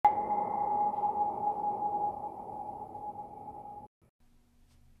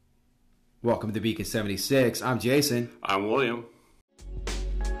Welcome to Beacon 76. I'm Jason. I'm William.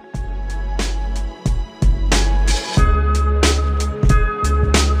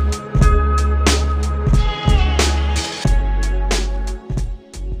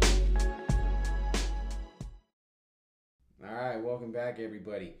 All right, welcome back,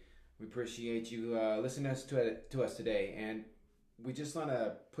 everybody. We appreciate you listening to us today, and we just want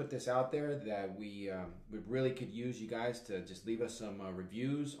to put this out there that we really could use you guys to just leave us some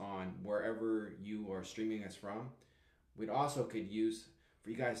reviews on wherever you are streaming us from. We'd also could use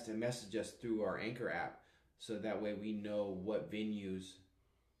for you guys to message us through our Anchor app, so that way we know what venues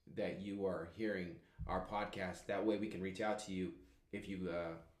that you are hearing our podcast. That way we can reach out to you if you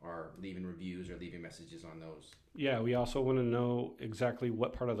are leaving reviews or leaving messages on those. Yeah, we also want to know exactly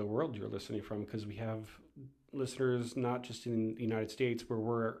what part of the world you're listening from, because we have listeners not just in the United States where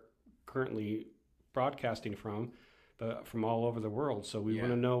we're currently broadcasting from, but from all over the world. So we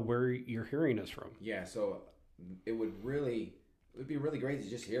want to know where you're hearing us from. Yeah, so it would be really great to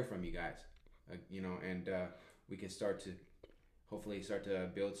just hear from you guys, and we can hopefully start to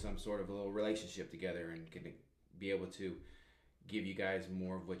build some sort of a little relationship together, and can be able to give you guys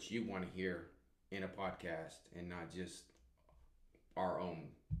more of what you want to hear in a podcast, and not just our own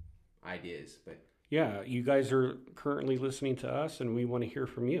ideas. But yeah, you guys are currently listening to us, and we want to hear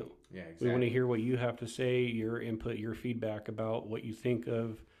from you. Yeah, exactly. We want to hear what you have to say, your input, your feedback about what you think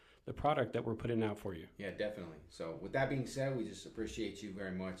of the product that we're putting out for you. Yeah, definitely. So with that being said, we just appreciate you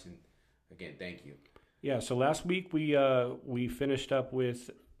very much, and again, thank you. Yeah, so last week we finished up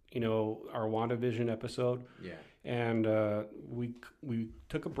with our WandaVision episode. Yeah. And we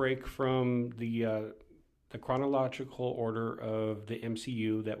took a break from the chronological order of the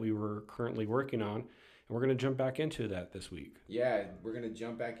MCU that we were currently working on, and we're going to jump back into that this week. Yeah, we're going to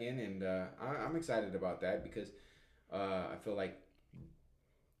jump back in, and I'm excited about that, because I feel like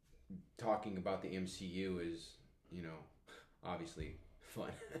talking about the MCU is, obviously fun.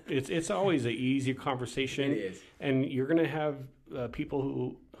 It's always an easy conversation. It is. And you're going to have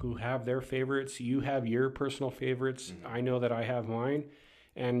people who have their favorites. You have your personal favorites. Mm-hmm. I know that I have mine.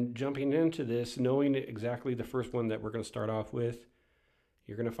 And jumping into this, knowing exactly the first one that we're going to start off with,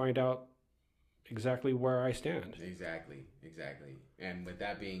 you're going to find out exactly where I stand. Exactly. And with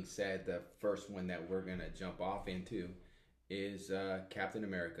that being said, the first one that we're going to jump off into is Captain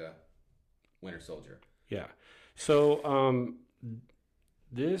America, Winter Soldier. Yeah. So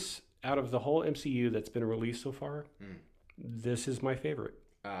this, out of the whole MCU that's been released so far, this is my favorite.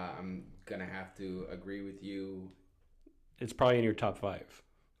 I'm going to have to agree with you. It's probably in your top 5.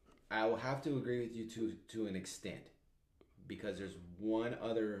 I will have to agree with you to an extent, because there's one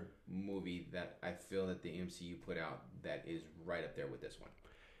other movie that I feel that the MCU put out that is right up there with this one.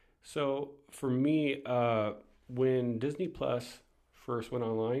 So for me, when Disney Plus first went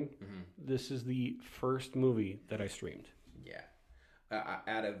online, this is the first movie that I streamed. Yeah.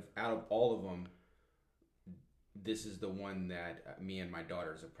 Out of all of them, this is the one that me and my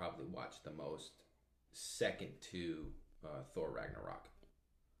daughters have probably watched the most, second to Thor Ragnarok.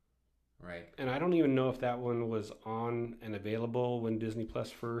 Right? And I don't even know if that one was on and available when Disney Plus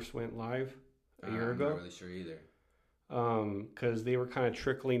first went live a year ago. I'm not really sure either. Because they were kind of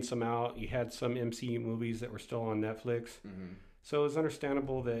trickling some out. You had some MCU movies that were still on Netflix. Mm-hmm. So it's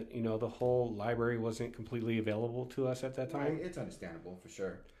understandable that, the whole library wasn't completely available to us at that time. It's understandable, for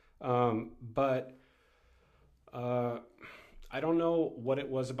sure. But I don't know what it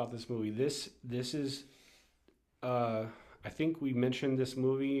was about this movie. This is, I think we mentioned this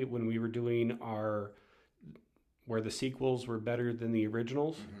movie when we were doing where the sequels were better than the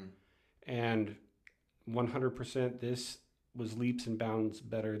originals. Mm-hmm. And 100% this was leaps and bounds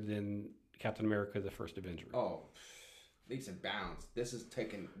better than Captain America, the First Avenger. Oh, leaps and bounds. This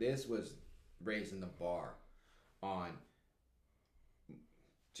was raising the bar on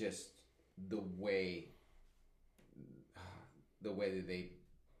just the way that they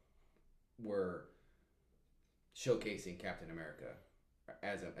were showcasing Captain America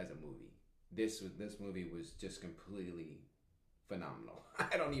as a movie. This movie was just completely phenomenal.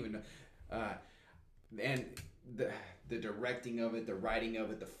 I don't even know. And the directing of it, the writing of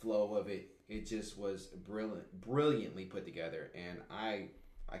it, the flow of it, it just was brilliantly put together. And I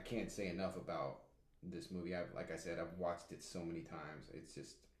can't say enough about this movie. Like I said, I've watched it so many times. It's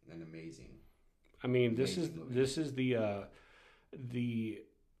just an amazing. I mean, this is the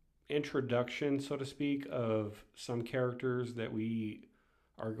introduction, so to speak, of some characters that we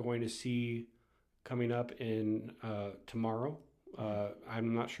are going to see coming up in tomorrow.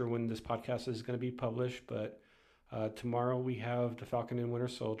 I'm not sure when this podcast is going to be published, but tomorrow we have The Falcon and Winter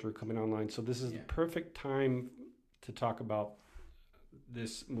Soldier coming online. So this is the perfect time to talk about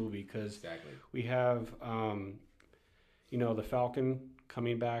this movie because Exactly. we have the Falcon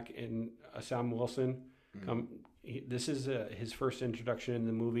coming back in Sam Wilson. This is his first introduction in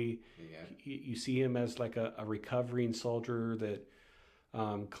the movie. Yeah. You see him as like a recovering soldier that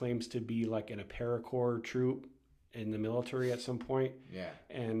claims to be like in a paracorps troop in the military at some point. Yeah.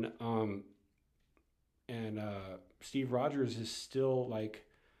 And Steve Rogers is still like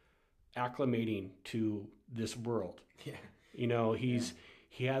acclimating to this world. Yeah.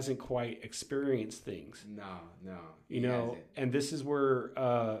 He hasn't quite experienced things. No. And this is where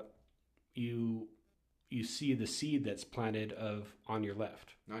you see the seed that's planted of On Your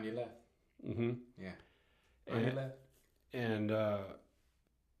Left. On your left. Mm-hmm. Yeah. On your left. And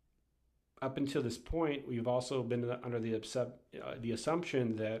up until this point, we've also been under the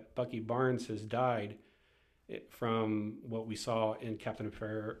assumption that Bucky Barnes has died from what we saw in Captain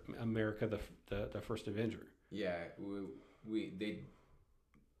America, the First Avenger. Yeah,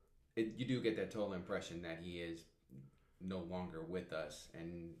 you do get that total impression that he is no longer with us,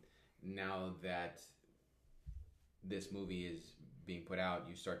 and now that this movie is being put out,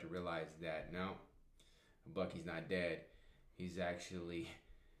 you start to realize that no, Bucky's not dead. He's actually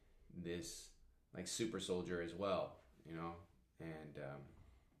this like super soldier as well, and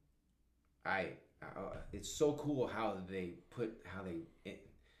it's so cool how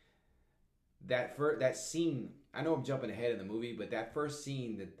that scene. I know I'm jumping ahead in the movie, but that first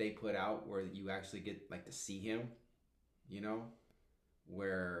scene that they put out where you actually get like to see him,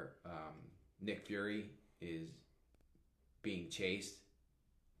 where Nick Fury is being chased,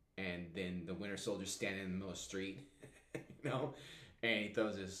 and then the Winter Soldier's standing in the middle of the street, and he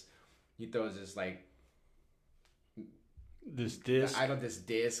throws this like this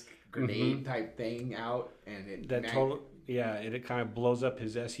disc grenade type thing out, and it kind of blows up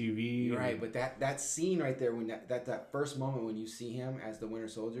his SUV. You're right, but that scene right there, when that first moment when you see him as the Winter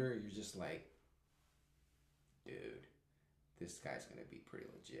Soldier, you're just like, dude, this guy's gonna be pretty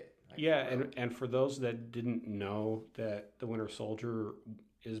legit. Like, and for those that didn't know that the Winter Soldier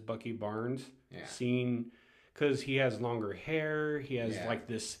is Bucky Barnes, seeing, because he has longer hair, he has like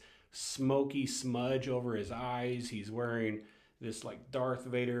this smoky smudge over his eyes, he's wearing this like Darth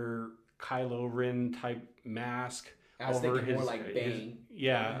Vader Kylo Ren type mask. I was thinking more like Bane.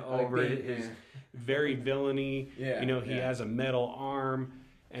 His very villainy. Yeah, he has a metal arm,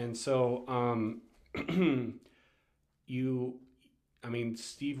 and so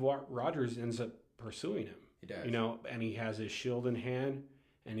Steve Rogers ends up pursuing him. He does. And he has his shield in hand,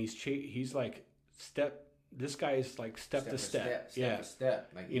 and he's like This guy is like step to step.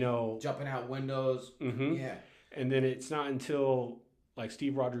 Like jumping out windows. Mm-hmm. Yeah, and then it's not until like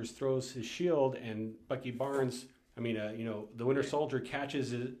Steve Rogers throws his shield and Bucky Barnes. The Winter Soldier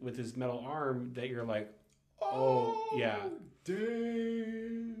catches it with his metal arm that you're like, oh yeah.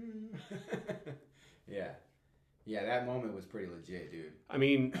 Damn. Yeah, that moment was pretty legit, dude. I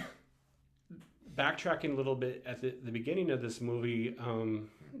mean, backtracking a little bit at the beginning of this movie,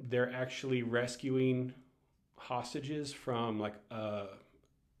 they're actually rescuing hostages from like a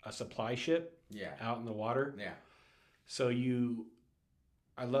supply ship out in the water. Yeah. So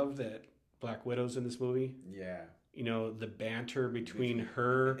I love that Black Widow's in this movie. Yeah. The banter between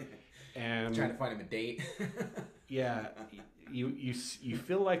her and trying to find him a date. Yeah, you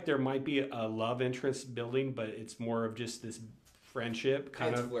feel like there might be a love interest building, but it's more of just this friendship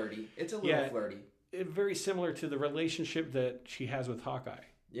kind of flirty. It's a little flirty. Very similar to the relationship that she has with Hawkeye.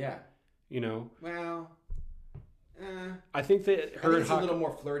 Yeah. Well, I think that it's a little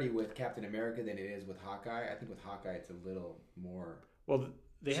more flirty with Captain America than it is with Hawkeye. I think with Hawkeye it's a little more. Well,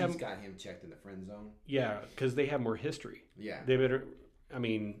 she's got him checked in the friend zone. Yeah, because they have more history. Yeah.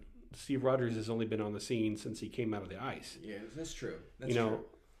 Steve Rogers has only been on the scene since he came out of the ice. Yeah, that's true. That's true.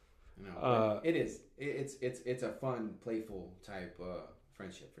 It is. It's a fun, playful type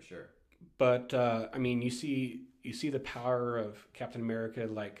friendship for sure. But you see the power of Captain America,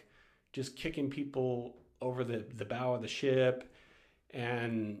 like just kicking people over the bow of the ship,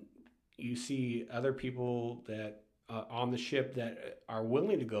 and you see other people that on the ship that are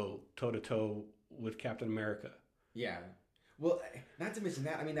willing to go toe to toe with Captain America. Yeah. Well, not to mention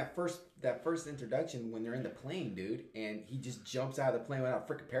that. I mean, that first introduction when they're in the plane, dude, and he just jumps out of the plane without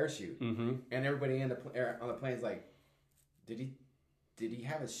a freaking parachute, mm-hmm. and everybody on the plane is like, "Did he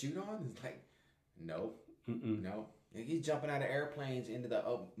have a chute on?" It's like, no, no. And he's jumping out of airplanes into the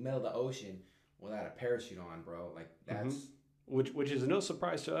middle of the ocean without a parachute on, bro. Like that's which is no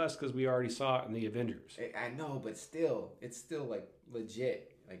surprise to us because we already saw it in the Avengers. I know, but still, it's still like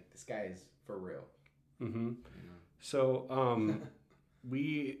legit. Like this guy is for real. Mm-hmm. So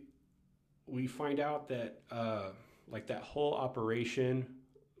we find out that like that whole operation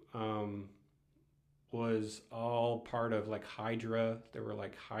was all part of like Hydra. There were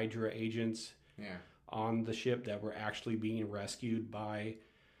like Hydra agents on the ship that were actually being rescued by,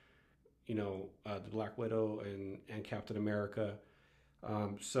 the Black Widow and Captain America.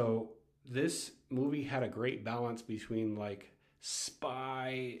 So this movie had a great balance between like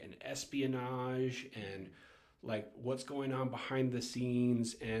spy and espionage and like what's going on behind the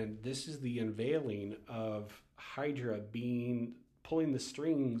scenes. And this is the unveiling of Hydra pulling the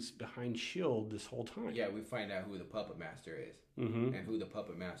strings behind S.H.I.E.L.D. this whole time. Yeah, we find out who the Puppet Master is and who the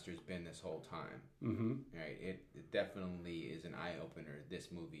Puppet Master's been this whole time. Right? It definitely is an eye-opener,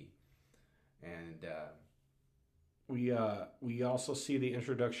 this movie. And we also see the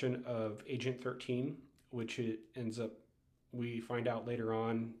introduction of Agent 13, which it ends up, we find out later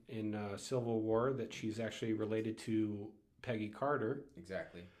on in Civil War that she's actually related to Peggy Carter.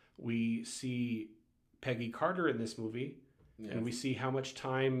 Exactly. We see Peggy Carter in this movie, and we see how much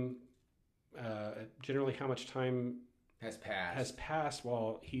time, generally how much time has passed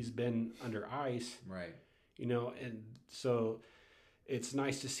while he's been under ice. Right. And so it's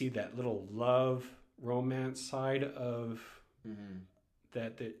nice to see that little love romance side of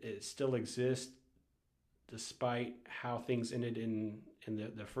that it still exists despite how things ended in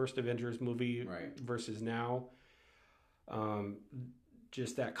the first Avengers movie versus now.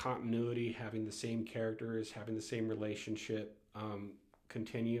 Just that continuity, having the same characters, having the same relationship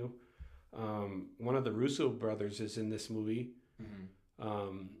continue. One of the Russo brothers is in this movie,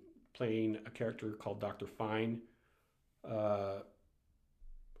 playing a character called Dr. Fine. I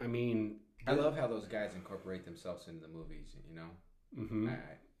love how those guys incorporate themselves into the movies,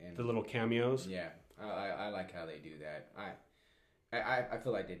 And the little cameos. Yeah, I like how they do that. I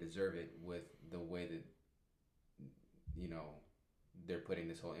feel like they deserve it with the way that, they're putting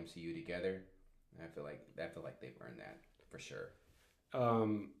this whole MCU together. I feel like they've earned that for sure.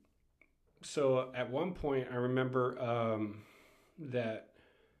 So at one point, I remember that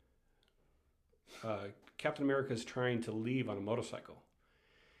Captain America is trying to leave on a motorcycle.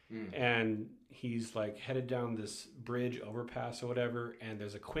 And he's like headed down this bridge overpass or whatever, and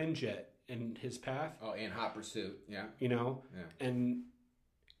there's a Quinjet in his path. Oh, in hot pursuit, yeah. And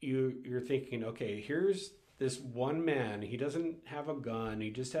you're thinking, okay, here's this one man. He doesn't have a gun. He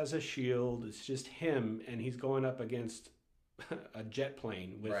just has a shield. It's just him, and he's going up against a jet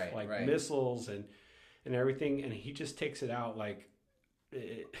plane with missiles and everything, and he just takes it out like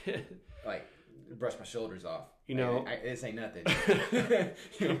brush my shoulders off. This ain't nothing.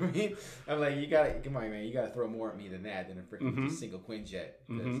 You know what I mean? I'm like, come on, man. You gotta throw more at me than that than a freaking single Quinjet.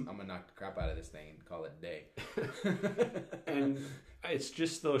 Because I'm gonna knock the crap out of this thing and call it a day. And it's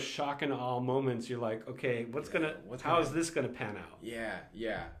just those shock and awe moments. You're like, okay, how is this gonna pan out? Yeah.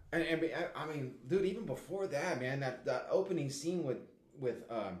 And I mean, dude, even before that, man, that opening scene with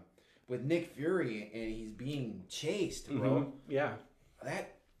Nick Fury and he's being chased, bro. Yeah.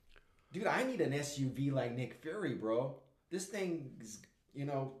 Dude, I need an SUV like Nick Fury, bro. This thing's,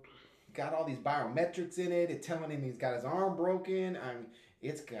 got all these biometrics in it. It's telling him he's got his arm broken.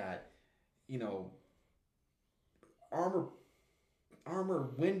 It's got, armor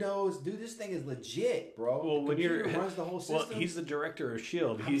windows. Dude, this thing is legit, bro. Well, when runs the whole system. Well, he's the director of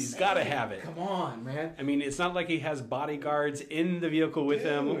S.H.I.E.L.D. He's got to have it. Come on, man. I mean, it's not like he has bodyguards in the vehicle with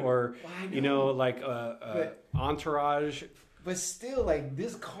him or, like entourage. But still, like,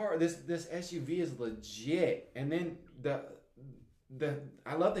 this car, this SUV is legit. And then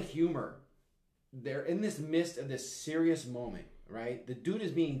I love the humor. They're in this midst of this serious moment, right? The dude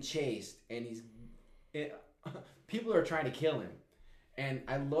is being chased, and people are trying to kill him. And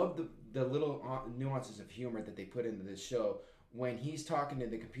I love the little nuances of humor that they put into this show when he's talking to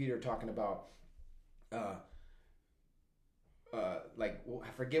the computer, talking about, I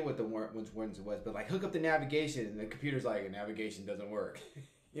forget what the ones it was, but like hook up the navigation, and the computer's like, navigation doesn't work,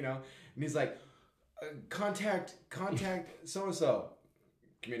 and he's like, contact so and so,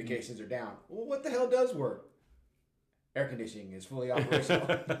 communications are down. Well, what the hell does work? Air conditioning is fully operational.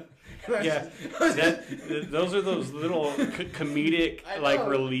 Those are those little comedic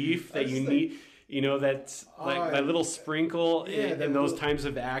relief that you need. That's like that little sprinkle in those times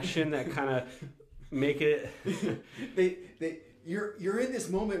of action that kind of make it. You're in this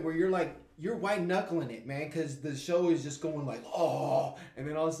moment where you're white knuckling it, man, because the show is just going like, oh, and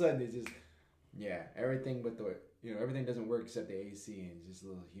then all of a sudden it's just everything but everything doesn't work except the AC, and it's just a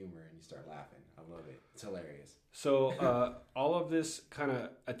little humor, and you start laughing. I love it. It's hilarious. So all of this kind of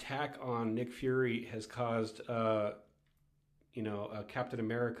attack on Nick Fury has caused Captain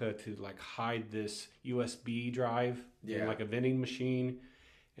America to like hide this USB drive in like a vending machine,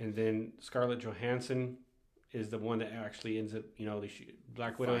 and then Scarlett Johansson is the one that actually ends up,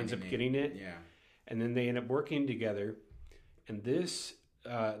 Black Widow ends up Finding it. getting it. Yeah. And then they end up working together. And this,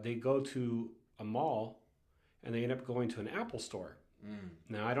 they go to a mall and they end up going to an Apple store.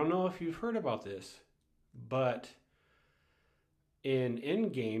 Now, I don't know if you've heard about this, but in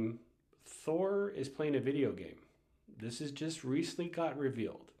Endgame, Thor is playing a video game. This has just recently got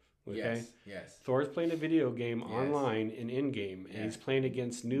revealed. Okay? Yes. Thor's playing a video game online in Endgame, and he's playing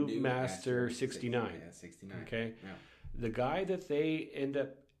against New Master 69. Yeah, 69. Okay? Yeah. The guy that they end up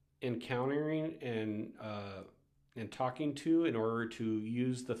encountering and talking to in order to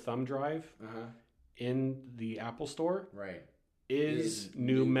use the thumb drive in the Apple Store is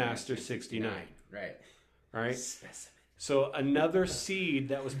New Master 69. Right. All right? Specimen. So another seed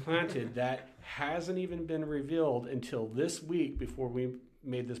that was planted that hasn't even been revealed until this week before we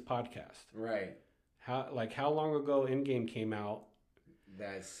made this podcast. Right. How long ago Endgame came out?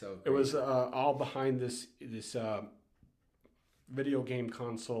 That's so crazy. It was all behind this video game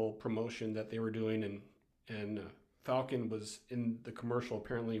console promotion that they were doing, and Falcon was in the commercial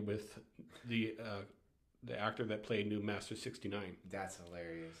apparently with the actor that played New Master 69. That's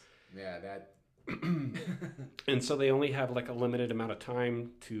hilarious. Yeah, that. And so they only have like a limited amount of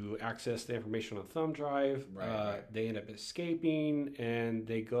time to access the information on thumb drive. Right. They end up escaping, and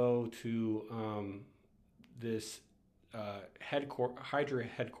they go to this Hydra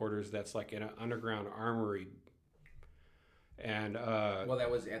headquarters that's like in an underground armory. And well, that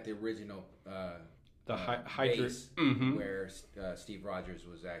was at the original the Hydra base where Steve Rogers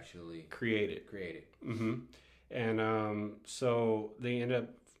was actually created. Mm-hmm. And so they end up,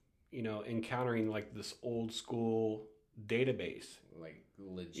 encountering like this old school database, like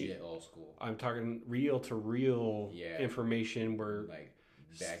legit old school. I'm talking reel to reel information where like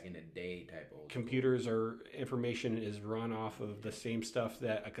back in the day type old computers or information is run off of the same stuff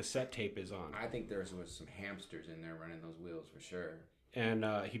that a cassette tape is on. I think there was some hamsters in there running those wheels for sure. And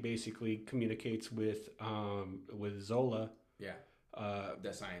he basically communicates with Zola. Yeah.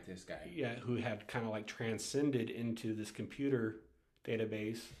 The scientist guy. Yeah, who had kind of like transcended into this computer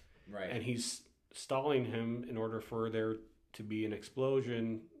database. Right. And he's stalling him in order for there to be an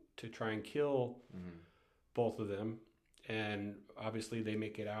explosion to try and kill both of them. And obviously they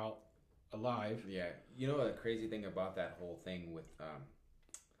make it out alive. Yeah. You know the crazy thing about that whole thing with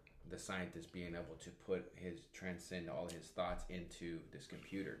the scientist being able to transcend all his thoughts into this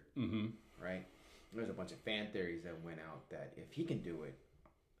computer, right? There's a bunch of fan theories that went out that if he can do it,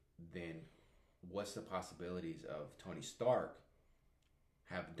 then what's the possibilities of Tony Stark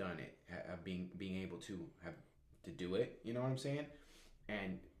have done it, being able to have to do it? You know what I'm saying?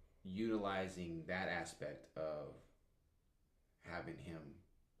 And utilizing that aspect of having him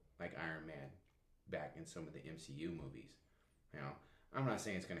like Iron Man back in some of the MCU movies. I'm not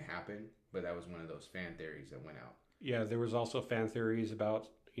saying it's going to happen, but that was one of those fan theories that went out. Yeah, there was also fan theories about,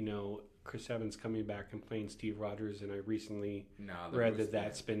 Chris Evans coming back and playing Steve Rogers, and I recently read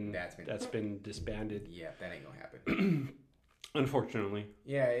that's been disbanded. Yeah, that ain't going to happen. Unfortunately.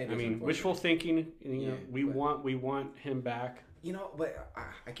 Yeah, it is. Wishful thinking, we want him back. But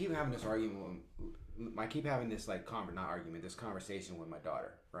I keep having this argument. I keep having this this conversation with my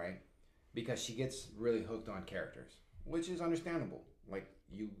daughter, right? Because she gets really hooked on characters, which is understandable. Like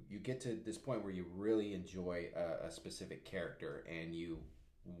you get to this point where you really enjoy a specific character and you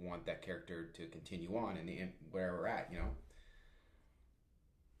want that character to continue on in where we're at,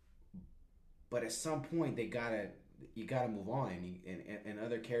 But at some point you gotta move on, and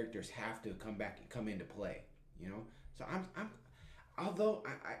other characters have to come into play, So although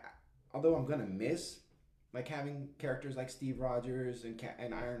I'm gonna miss like having characters like Steve Rogers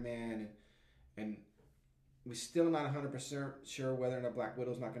and Iron Man, and we're still not 100% sure whether or not Black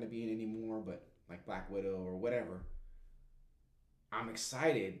Widow's not going to be in anymore, but like Black Widow or whatever, I'm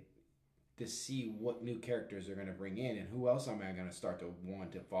excited to see what new characters they're going to bring in and who else am I going to start to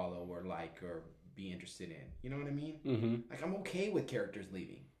want to follow or like or be interested in. You know what I mean? Mm-hmm. Like I'm okay with characters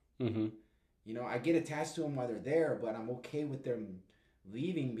leaving. Mm-hmm. I get attached to them while they're there, but I'm okay with them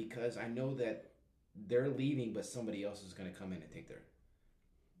leaving because I know that they're leaving, but somebody else is going to come in and take their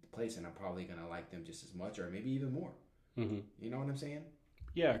place, and I'm probably going to like them just as much or maybe even more. Mm-hmm. You know what I'm saying?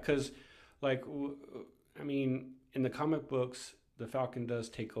 Yeah, because in the comic books, the Falcon does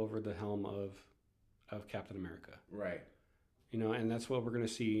take over the helm of Captain America. Right. And that's what we're going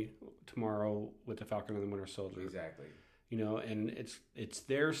to see tomorrow with the Falcon and the Winter Soldier. Exactly. And it's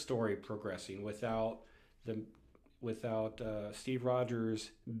their story progressing without Steve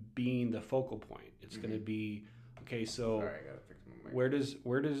Rogers being the focal point. It's going to be okay. So sorry, I gotta fix my mic.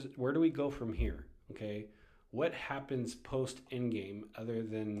 where do we go from here? Okay, what happens post Endgame other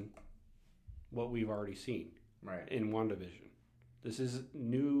than what we've already seen? right in WandaVision. This is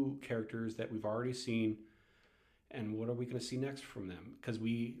new characters that we've already seen, and what are we going to see next from them? Because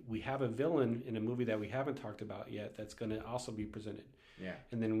we have a villain in a movie that we haven't talked about yet that's going to also be presented. Yeah.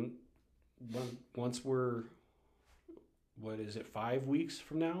 And then once we're, what is it, 5 weeks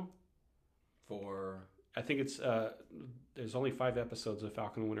from now? I think it's there's only 5 episodes of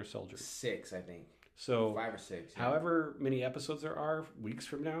Falcon and Winter Soldier. 6, I think. So 5 or 6. Yeah. However many episodes there are weeks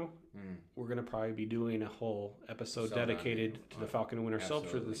from now, we're going to probably be doing a whole episode dedicated to the Falcon and Winter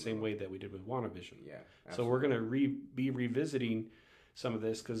Soldier the same way that we did with WandaVision. Yeah. Absolutely. So we're going to be revisiting some of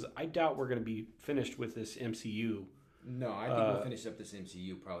this because I doubt we're going to be finished with this MCU. No, I think we'll finish up this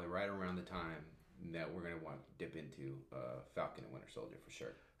MCU probably right around the time that we're going to want to dip into Falcon and Winter Soldier for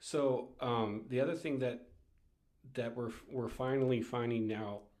sure. So the other thing that we're finally finding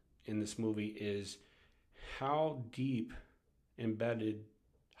now in this movie is how deep embedded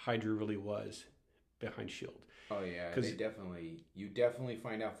Hydra really was behind S.H.I.E.L.D. Oh yeah, you definitely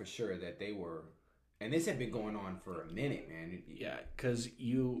find out for sure that they were, and this had been going on for a minute, man. Yeah, because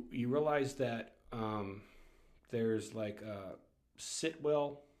you realize that there's like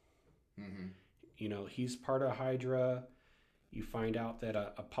Sitwell, he's part of Hydra. You find out that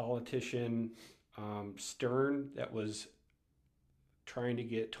a politician, Stern, that was trying to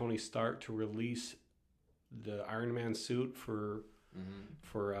get Tony Stark to release the Iron Man suit for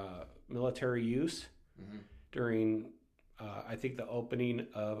military use during I think the opening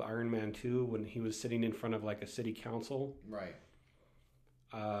of Iron Man 2 when he was sitting in front of like a city council. Right.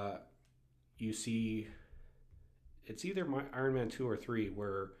 You see it's either Iron Man 2 or 3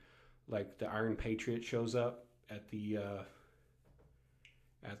 where like the Iron Patriot shows up at the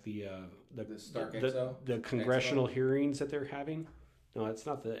Stark Expo? The congressional hearings that they're having. No, it's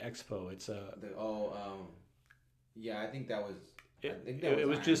not the expo. It's yeah, I think that was. It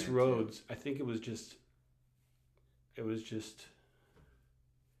was just Rhodes. Too. I think it was just.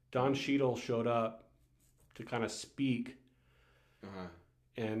 Don Cheadle showed up to kind of speak,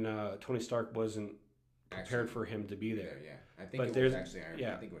 and Tony Stark wasn't prepared for him to be there. Yeah, I think it was actually Iron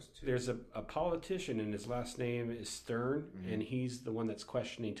Man. I think it was 2. There's a politician, and his last name is Stern, and he's the one that's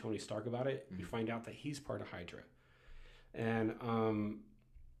questioning Tony Stark about it. You find out that he's part of Hydra. And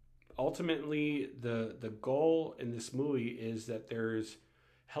ultimately, the goal in this movie is that there's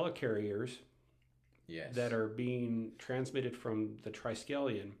helicarriers that are being transmitted from the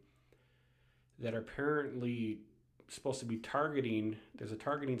Triskelion that are apparently supposed to be targeting. There's a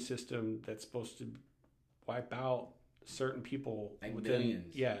targeting system that's supposed to wipe out certain people like within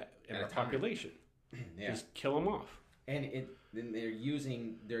millions in our population. Just kill them off. And then they're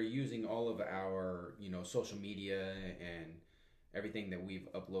using all of our social media and everything that we've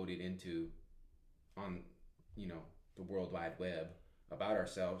uploaded into on the World Wide Web about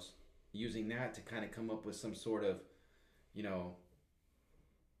ourselves, using that to kind of come up with some sort of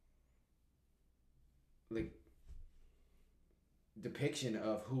like depiction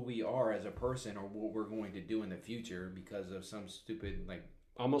of who we are as a person or what we're going to do in the future because of some stupid like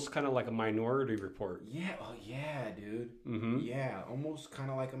almost kind of like a Minority Report. Yeah. Oh yeah, dude. Yeah, almost kind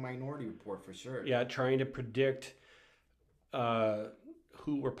of like a Minority Report for sure. Yeah, trying to predict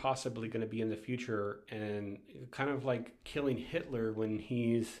who we're possibly going to be in the future, and kind of like killing Hitler when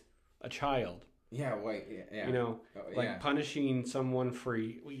he's a child. Yeah, yeah. Punishing someone for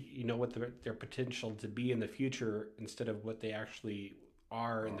what their potential to be in the future instead of what they actually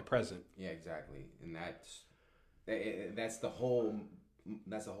are in the present. Yeah, exactly, and that's the whole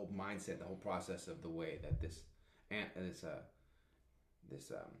mindset, the whole process of the way that this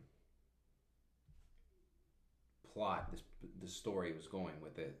plot, this story was going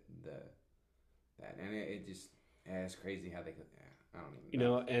with that, and it's crazy how they could. I don't even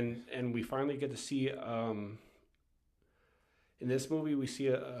know. And we finally get to see in this movie we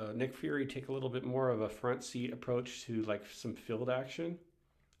see Nick Fury take a little bit more of a front seat approach to like some field action.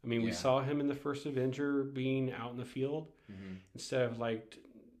 I mean, we saw him in the first Avenger being out in the field instead of like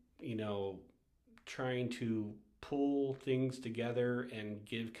trying to pull things together and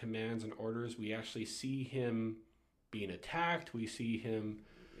give commands and orders. We actually see him being attacked. We see him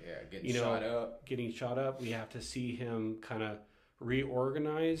getting shot up. We have to see him kind of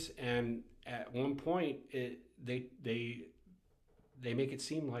reorganize, and at one point they make it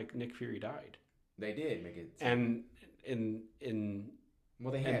seem like Nick Fury died. They did make it seem.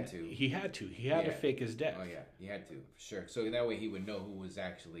 Well, they had to. He had to fake his death. Oh yeah, he had to, for sure. So that way he would know who was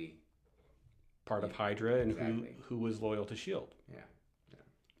actually part of Hydra and who was loyal to S.H.I.E.L.D.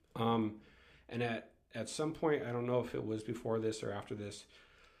 Yeah. And at some point, I don't know if it was before this or after this,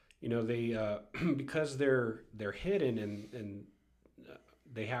 they because they're hidden and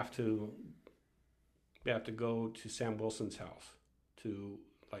they have to they have to go to Sam Wilson's house to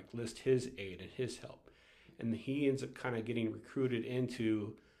like list his aid and his help. And he ends up kind of getting recruited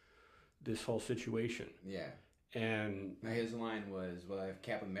into this whole situation. Yeah. And his line was, well, if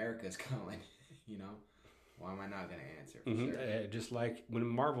Cap America's calling, you know, why am I not going to answer? Sure. Just like when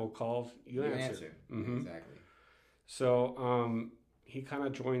Marvel calls, you answer. Mm-hmm. Exactly. So he kind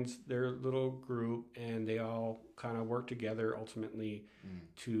of joins their little group, and they all kind of work together ultimately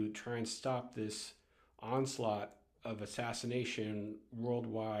to try and stop this onslaught of assassination,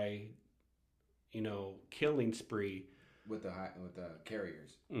 worldwide, you know, killing spree with the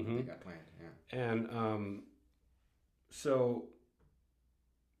carriers they got planned. Yeah. And so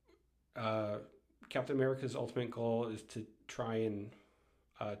Captain America's ultimate goal is to try and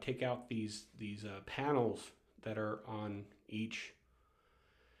take out these panels that are on each.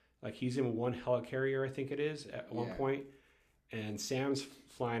 Like he's in one helicarrier, I think it is, at one point, and Sam's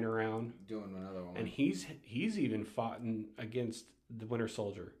flying around doing another one, and he's even fought against the Winter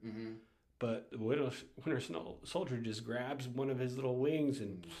Soldier. Mm-hmm. But the Winter Soldier just grabs one of his little wings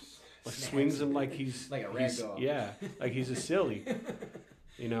and swings him like he's like a ragdoll. Yeah, like he's a silly.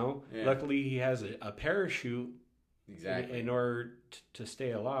 You know. Yeah. Luckily, he has a parachute. Exactly. In order to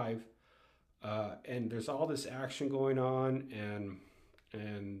stay alive, and there's all this action going on,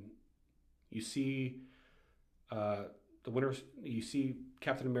 and you see you see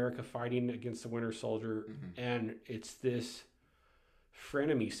Captain America fighting against the Winter Soldier, and it's this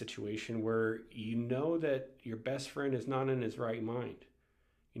frenemy situation where you know that your best friend is not in his right mind.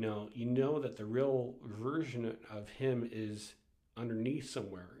 You know that the real version of him is underneath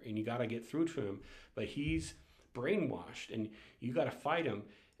somewhere, and you got to get through to him, but he's brainwashed, and you got to fight him,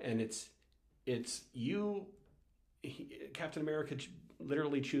 and Captain America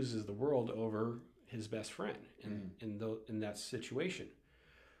literally chooses the world over his best friend in that situation.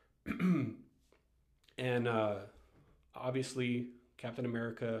 And obviously Captain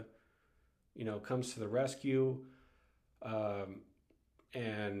America, you know, comes to the rescue,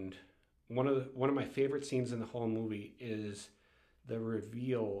 and one of my favorite scenes in the whole movie is the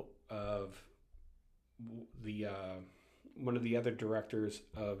reveal of the one of the other directors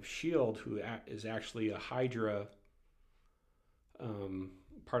of S.H.I.E.L.D., who is actually a Hydra,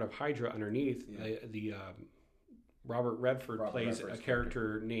 part of Hydra underneath. Yeah. The Robert Redford plays a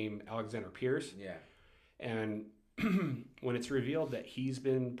character named Alexander Pierce. Yeah. And when it's revealed that he's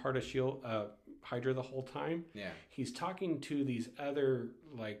been part of S.H.I.E.L.D., Hydra the whole time, he's talking to these other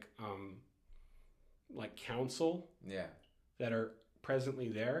like council that are presently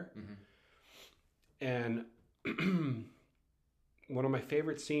there. And one of my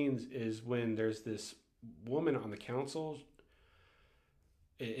favorite scenes is when there's this woman on the council.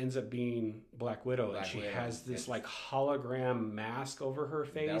 It ends up being Black Widow, and she has this like hologram mask over her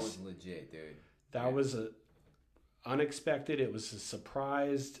face. That was legit, dude. That was unexpected. It was a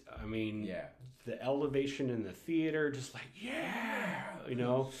surprise. I mean, the elevation in the theater, just like, you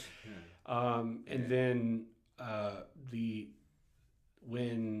know. And then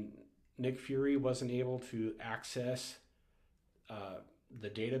when Nick Fury wasn't able to access the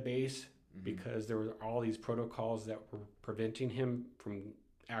database because there were all these protocols that were preventing him from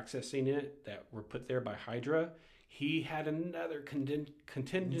accessing it that were put there by Hydra, he had another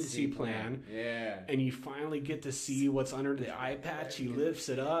contingency plan. Yeah. And you finally get to see what's under the eye patch. He lifts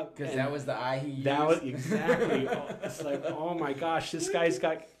it up. Because that was the eye he used. That was exactly. It's like, oh my gosh, this guy's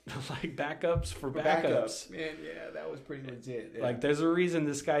got like backups for backups. Man, yeah, that was pretty legit. Yeah. Like, there's a reason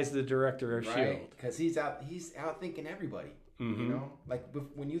this guy's the director of S.H.I.E.L.D. Because he's out thinking everybody. You know? Like,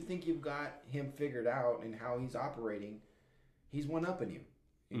 when you think you've got him figured out and how he's operating, he's one-upping you.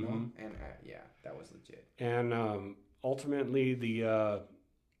 You know? And that was legit. And ultimately, the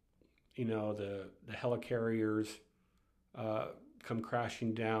helicarriers come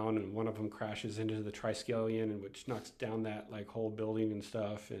crashing down, and one of them crashes into the Triskelion, which knocks down that like whole building and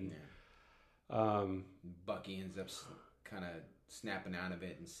stuff. And Bucky ends up kind of snapping out of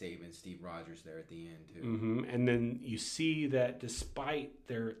it and saving Steve Rogers there at the end too. And then you see that despite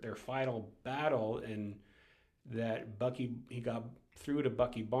their final battle, and that Bucky, he got through to the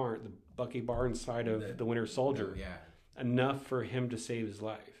Bucky Barnes side of the Winter Soldier. Enough for him to save his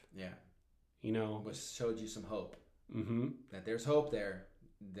life. Yeah. You know? Which showed you some hope. That there's hope there,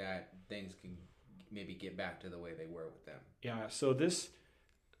 that things can maybe get back to the way they were with them. Yeah, so this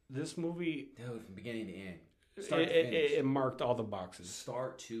movie... Dude, from beginning to end. It marked all the boxes.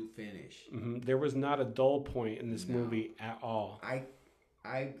 Start to finish. There was not a dull point in this movie at all.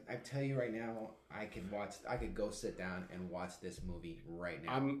 I tell you right now, I could go sit down and watch this movie right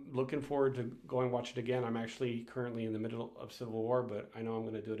now. I'm looking forward to going watch it again. I'm actually currently in the middle of Civil War, but I know I'm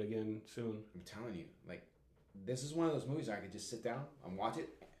going to do it again soon. I'm telling you, like, this is one of those movies I could just sit down and watch it.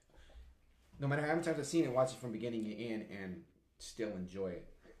 No matter how many times I've seen it, watch it from beginning to end and still enjoy it.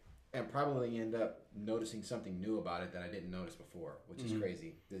 And probably end up noticing something new about it that I didn't notice before, which is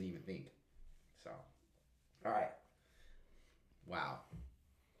crazy. Didn't even think. So, all right. Wow.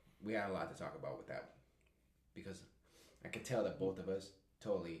 We had a lot to talk about with that. Because I could tell that both of us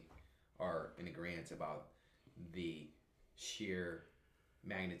totally are in agreement about the sheer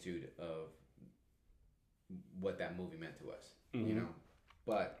magnitude of what that movie meant to us. You know?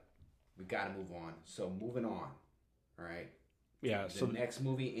 But we got to move on. So moving on. All right. Yeah. The So next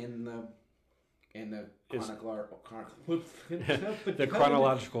movie in the the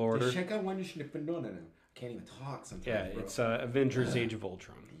chronological order. I can't even talk sometimes. Yeah, bro. it's Avengers: Age of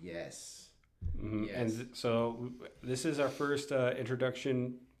Ultron. Yes. Yes. And so this is our first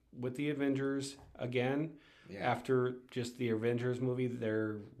introduction with the Avengers again. Yeah. After just the Avengers movie,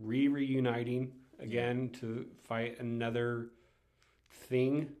 they're reuniting again to fight another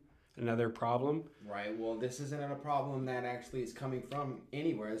thing, another problem. Right. Well, this isn't a problem that actually is coming from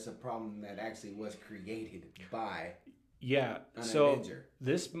anywhere. It's a problem that actually was created by an Avenger.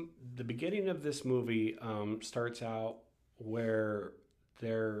 The beginning of this movie starts out where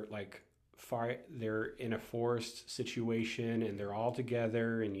they're like they're in a forest situation and they're all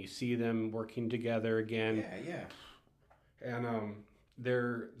together and you see them working together again. Yeah. And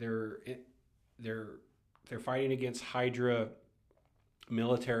they're fighting against Hydra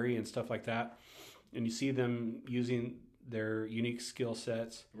military and stuff like that, and you see them using their unique skill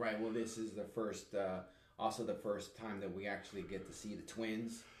sets. Right. Well, this is the first, also the first time that we actually get to see the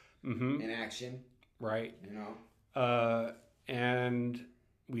twins in action. Right. You know. And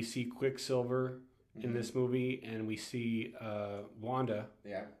we see Quicksilver in this movie, and we see Wanda.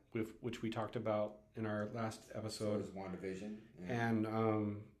 Yeah. Which we talked about in our last episode. So is WandaVision. Yeah.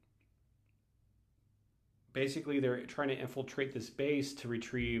 And basically, they're trying to infiltrate this base to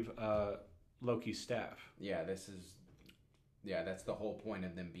retrieve Loki's staff. Yeah, that's the whole point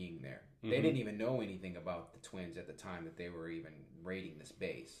of them being there. They didn't even know anything about the twins at the time that they were even raiding this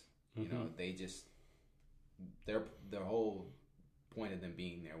base. You know, they just their whole point of them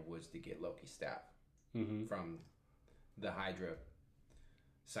being there was to get Loki's staff from the Hydra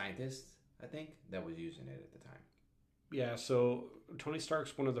scientist, I think, that was using it at the time. Yeah, so Tony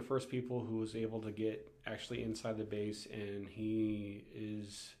Stark's one of the first people who was able to get actually inside the base, and he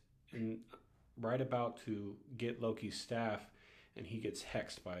is right about to get Loki's staff, and he gets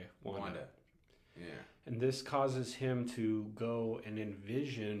hexed by Wanda. Yeah. And this causes him to go and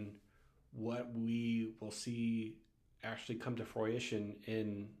envision what we will see actually come to fruition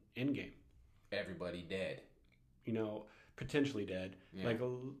in Endgame. Everybody dead. You know, potentially dead. Yeah. Like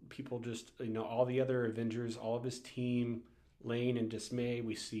people just, all the other Avengers, all of his team laying in dismay.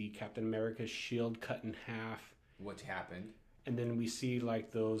 We see Captain America's shield cut in half. Which happened. And then we see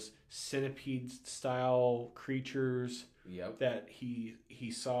like those centipede style creatures that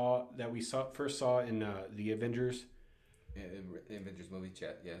we first saw in the Avengers. Avengers movie,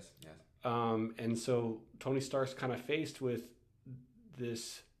 yes. And so Tony Stark's kind of faced with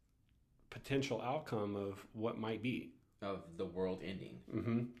this potential outcome of what might be. Of the world ending.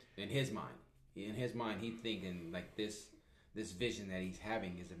 In his mind. He's thinking like this vision that he's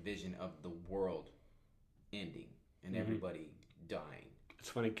having is a vision of the world ending and everybody dying. It's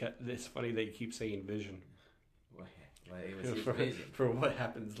funny that you keep saying vision. Well, it was his vision. For what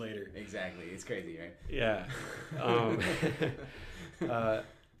happens later. Exactly. It's crazy, right? Yeah.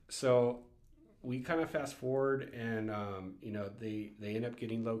 So we kind of fast forward and, they end up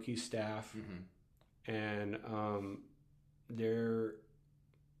getting Loki's staff and they're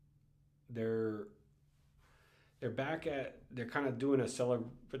kind of doing a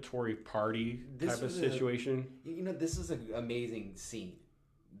celebratory party type of situation. This is an amazing scene,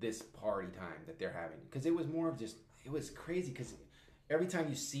 this party time that they're having, because it was more of just, it was crazy because every time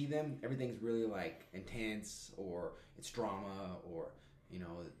you see them, everything's really like intense, or it's drama, or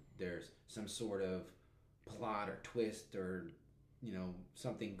there's some sort of plot or twist, or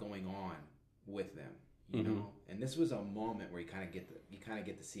something going on with them. You know, and this was a moment where you kind of get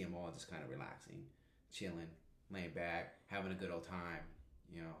to see them all just kind of relaxing, chilling, laying back, having a good old time.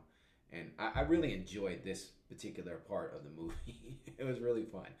 And I really enjoyed this particular part of the movie. It was really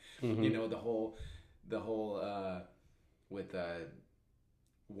fun. The whole with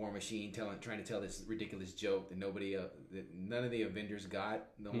War Machine trying to tell this ridiculous joke that none of the Avengers got.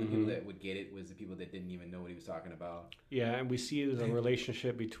 The only Mm-hmm. people that would get it was the people that didn't even know what he was talking about. Yeah, and we see the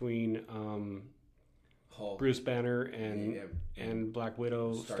relationship between Hulk, Bruce Banner and yeah, and Black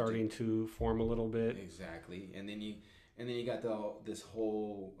Widow starting to form a little bit. exactly, and then you got this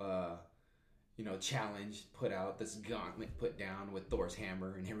whole challenge put out, this gauntlet put down with Thor's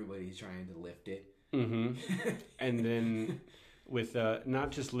hammer, and everybody's trying to lift it. Mm-hmm. And then with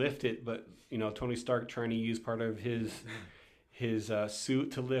not just lift it, but Tony Stark trying to use part of his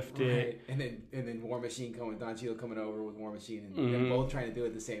suit to lift it, and then War Machine Don Cheadle coming over with War Machine, and Mm-hmm. they're both trying to do it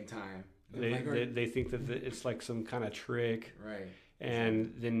at the same time. They think that it's like some kind of trick, right?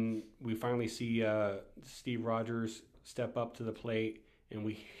 And then we finally see Steve Rogers step up to the plate, and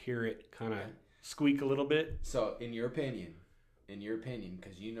we hear it kind of squeak a little bit. So, in your opinion,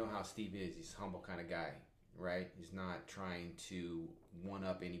 because you know how Steve is, he's a humble kind of guy, right? He's not trying to one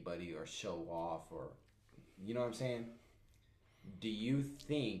up anybody or show off, or you know what I'm saying? Do you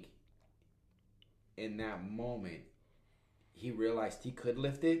think in that moment he realized he could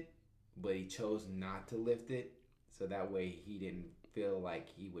lift it, but he chose not to lift it, so that way he didn't feel like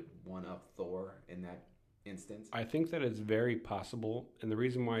he would one up Thor in that instance? I think that it's very possible, and the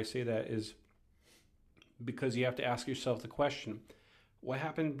reason why I say that is because you have to ask yourself the question: what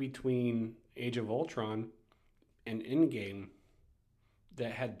happened between Age of Ultron and Endgame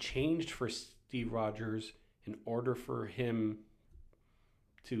that had changed for Steve Rogers in order for him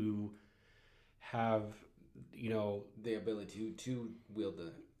to have, the ability to wield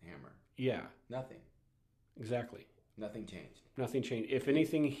the hammer? Yeah, Nothing. exactly. Nothing changed. Nothing changed. If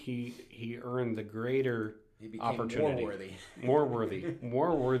anything, he earned the greater He became opportunity, more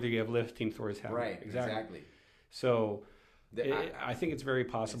worthy of lifting Thor's hammer. Right, exactly. So I think it's very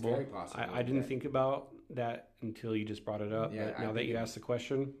possible. It's very possible. I didn't think about that until you just brought it up. Yeah, but now that you asked the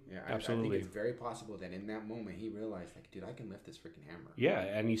question, absolutely. I think it's very possible that in that moment he realized, like, dude, I can lift this freaking hammer. Yeah,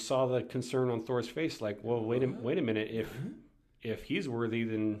 and you saw the concern on Thor's face, like, well, wait a minute, if he's worthy,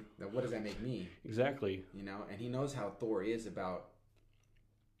 then Now, what does that make me? exactly. And he knows how Thor is about.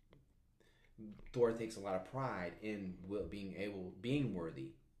 Thor takes a lot of pride in being worthy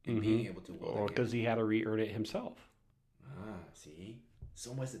and being able to wield. Or because he had to re-earn it himself. See,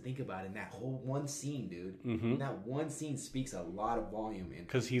 so much to think about in that whole one scene, dude. Mm-hmm. That one scene speaks a lot of volume.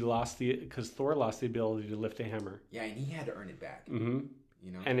 Because Thor lost the ability to lift a hammer. Yeah, and he had to earn it back.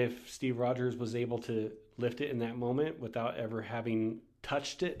 Mm-hmm. And if Steve Rogers was able to lift it in that moment without ever having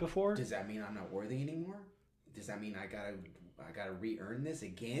touched it before, does that mean I'm not worthy anymore? Does that mean I gotta re-earn this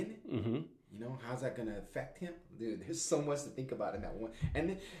again? Mm-hmm. How's that gonna affect him, dude? There's so much to think about in that one.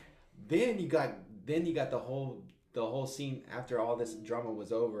 And then you got the whole scene after all this drama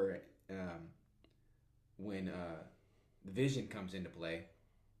was over, when the Vision comes into play,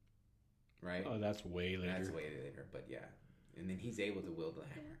 right? Oh, that's way later. That's way later, but yeah. And then he's able to wield the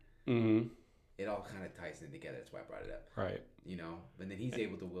hammer. Mm-hmm. It all kind of ties in together. That's why I brought it up. Right. But then he's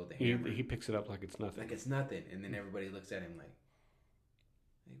able to wield the hammer. He picks it up like it's nothing. Like it's nothing. And then everybody looks at him like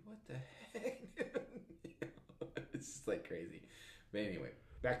what the heck? It's just like crazy. But anyway,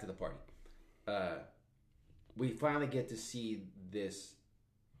 back to the party. We finally get to see this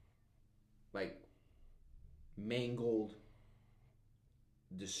like mangled,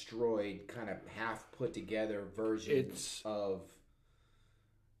 destroyed, kind of half put together version of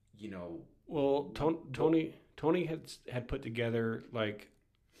well, Tony had put together like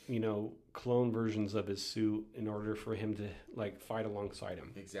clone versions of his suit in order for him to like fight alongside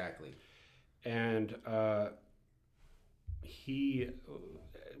him. Exactly. And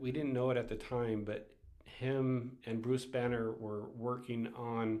we didn't know it at the time, but him and Bruce Banner were working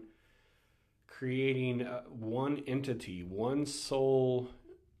on creating one entity, one sole,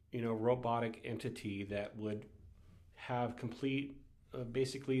 robotic entity that would have complete,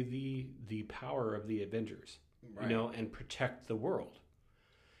 basically the power of the Avengers, right. And protect the world.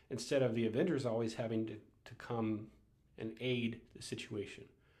 Instead of the Avengers always having to come and aid the situation.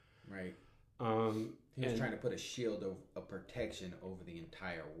 Right. He was trying to put a shield of protection over the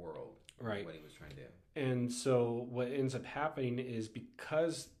entire world. Right. What he was trying to do. And so what ends up happening is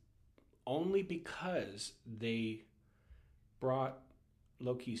only because they brought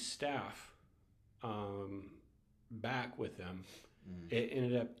Loki's staff back with them, it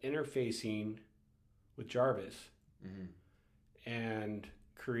ended up interfacing with Jarvis and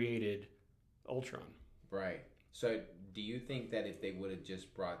created Ultron. Right. So do you think that if they would have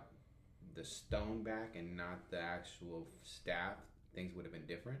just brought the stone back and not the actual staff, things would have been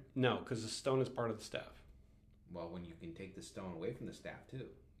different? No, because the stone is part of the staff. Well, when you can take the stone away from the staff too.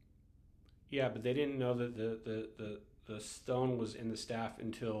 Yeah, but they didn't know that the the stone was in the staff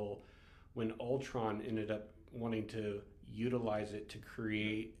until when Ultron ended up wanting to utilize it to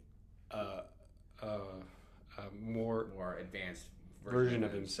create a more advanced version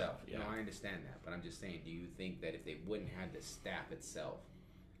of himself. Yeah. No, I understand that, but I'm just saying, do you think that if they wouldn't have the staff itself,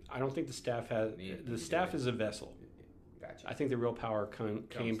 I don't think the staff has. The staff is a vessel. Gotcha. I think the real power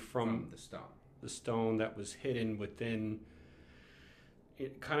came from the stone. The stone that was hidden within.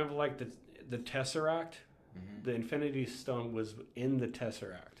 It kind of like the Tesseract. Mm-hmm. The Infinity Stone was in the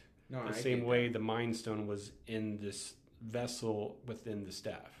Tesseract. No, the same way the Mind Stone was in this vessel within the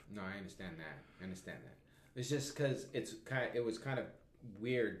staff. No, I understand that. It's just because it was kind of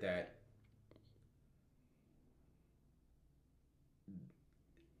weird that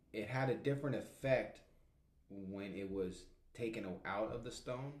it had a different effect when it was taken out of the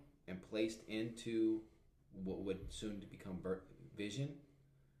stone and placed into what would soon to become Vision,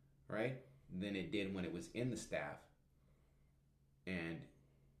 right? Than it did when it was in the staff and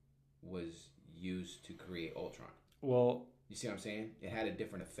was used to create Ultron. Well, you see what I'm saying? It had a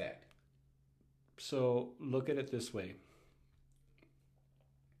different effect. So look at it this way.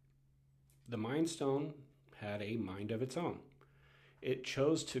 The Mind Stone had a mind of its own. It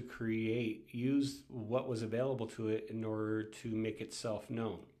chose to use what was available to it in order to make itself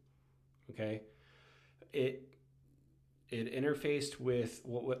known. Okay? It interfaced with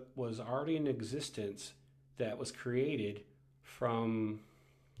what was already in existence that was created from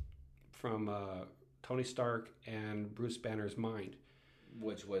Tony Stark and Bruce Banner's mind.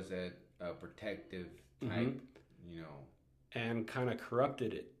 Which was a protective type, and kind of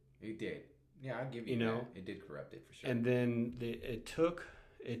corrupted it. It did. Yeah, I'll give you that. It did corrupt it for sure. And then it took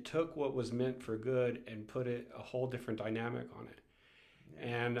what was meant for good and put a whole different dynamic on it.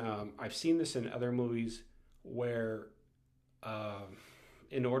 Yeah. And I've seen this in other movies where,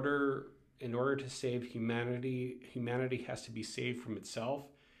 in order to save humanity has to be saved from itself,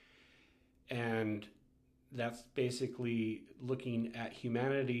 and that's basically looking at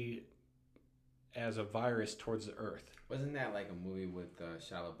humanity as a virus towards the Earth. Wasn't that like a movie with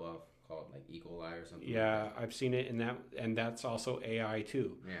Shia LaBeouf called like Eagle Eye or something? Yeah, like that? I've seen it in that, and that's also AI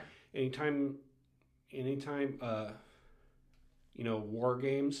too. Yeah. Anytime, war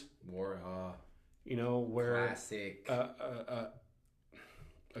games. Where classic. A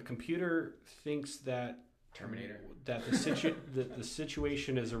computer thinks that Terminator. That the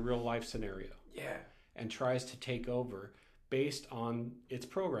situation is a real life scenario. Yeah. And tries to take over based on its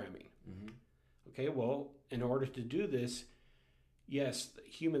programming. Mm-hmm. Okay, well, in order to do this, yes,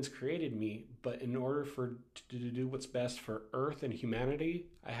 humans created me, but in order to do what's best for Earth and humanity,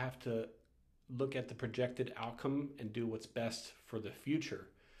 I have to look at the projected outcome and do what's best for the future.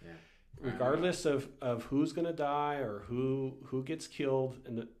 Yeah. Regardless of who's going to die or who gets killed,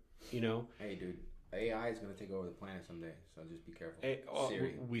 and Hey, dude, AI is going to take over the planet someday, so just be careful.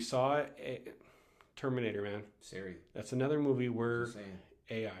 Siri. We saw it. Terminator, man. Siri. That's another movie where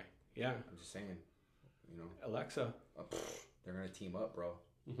AI. Yeah. I'm just saying. Alexa. They're gonna team up, bro.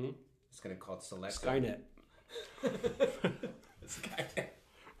 Mm-hmm. It's gonna be called Select. Skynet. Skynet.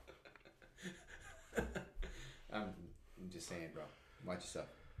 I'm just saying, bro. Watch yourself.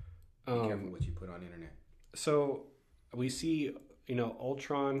 Be careful what you put on the internet. So we see,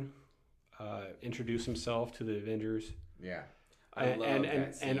 Ultron introduce himself to the Avengers. Yeah.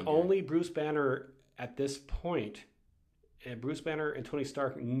 And only Bruce Banner at this point, and Bruce Banner and Tony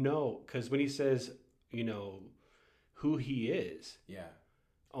Stark know, because when he says, who he is, yeah,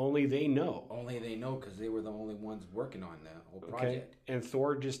 only they know. Only they know because they were the only ones working on the whole project. Okay? And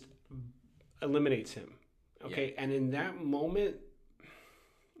Thor just eliminates him. Okay, yeah. And in that moment,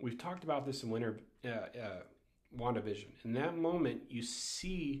 we've talked about this in WandaVision. In that moment, you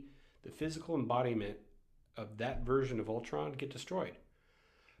see the physical embodiment of that version of Ultron get destroyed,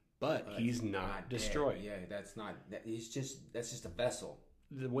 but he's not destroyed. Yeah, that's just a vessel.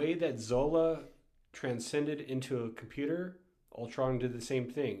 The way that Zola transcended into a computer, Ultron did the same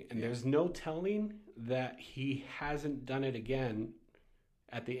thing, and there's no telling that he hasn't done it again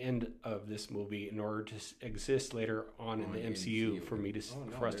at the end of this movie in order to exist later on in the MCU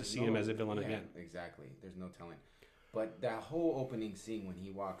for us to see him as a villain again. Exactly. There's no telling. But that whole opening scene when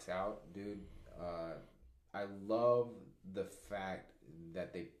he walks out, dude, I love the fact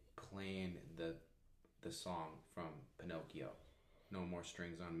that they playing the song from Pinocchio, No More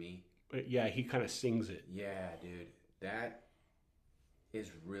Strings on Me. But yeah, he kind of sings it. Yeah, dude. That is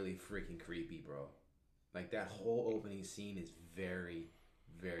really freaking creepy, bro. Like, that whole opening scene is very,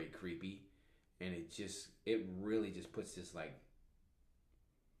 very creepy. And it really just puts this, like,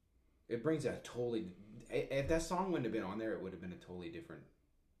 it brings a totally, if that song wouldn't have been on there, it would have been a totally different,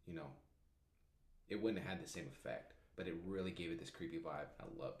 it wouldn't have had the same effect. but it really gave it this creepy vibe. I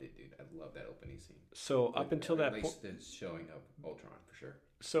loved it, dude. I love that opening scene. So up until that point, the showing of Ultron for sure.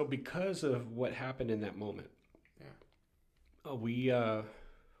 So because of what happened in that moment, we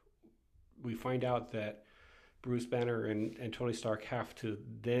find out that Bruce Banner and Tony Stark have to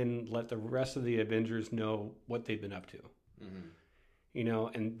then let the rest of the Avengers know what they've been up to. Mm-hmm. You know,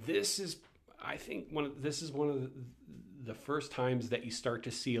 and this is, I think, one of the first times that you start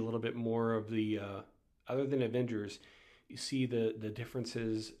to see a little bit more of the, other than Avengers, you see the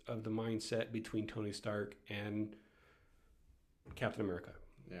differences of the mindset between Tony Stark and Captain America.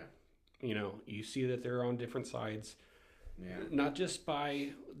 Yeah. You know, you see that they're on different sides. Yeah. Not just by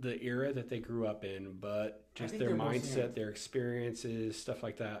the era that they grew up in, but just their mindset, their experiences, stuff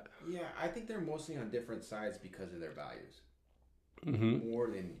like that. Yeah, I think they're mostly on different sides because of their values. Mm-hmm. More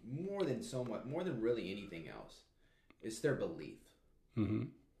than really anything else. It's their belief. Mm-hmm.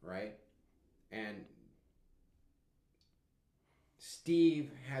 Right? And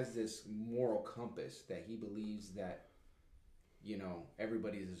Steve has this moral compass that he believes that, you know,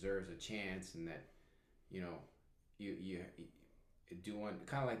 everybody deserves a chance, and that, you know, you do on,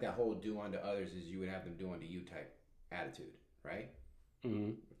 kind of like that whole do unto others as you would have them do unto you type attitude, right?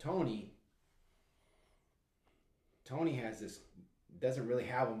 Mm-hmm. Tony has this, doesn't really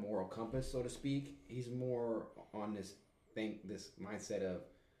have a moral compass, so to speak. He's more on this mindset of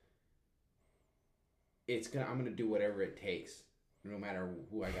I'm gonna do whatever it takes, no matter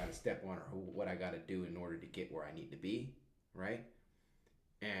who I gotta step on or what I gotta do in order to get where I need to be, right?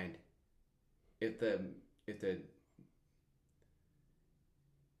 And if the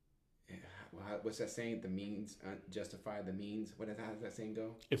what's that saying? The means justify the means. How does that saying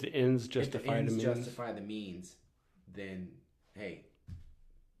go? If the ends justify the means, then hey,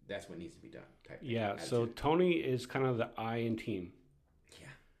 that's what needs to be done. Yeah. So Tony is kind of the I in team. Yeah,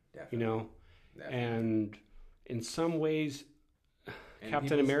 definitely. You know, definitely. And in some ways, Captain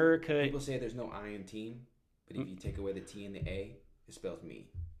people America. People say there's no I in team, but if you take away the T and the A, it spells me.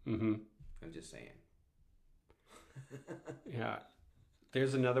 Mm-hmm. I'm just saying. Yeah.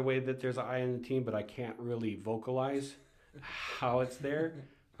 There's another way that there's an I in the team, but I can't really vocalize how it's there.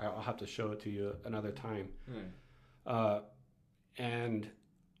 I'll have to show it to you another time. And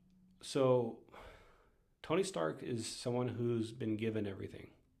so Tony Stark is someone who's been given everything.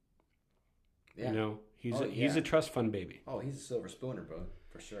 Yeah. You know, he's a trust fund baby. Oh, he's a silver spooner, bro,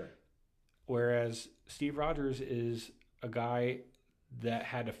 for sure. Whereas Steve Rogers is a guy that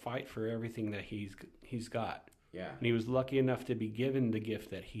had to fight for everything that he's got. Yeah. And he was lucky enough to be given the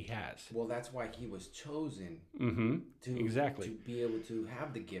gift that he has. Well, that's why he was chosen to be able to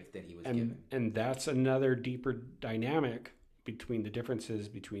have the gift that he was given. And that's another deeper dynamic between the differences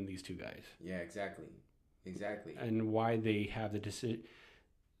between these two guys. Yeah, exactly. And why they have the decision.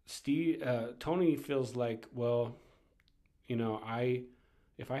 Tony feels like, well, you know,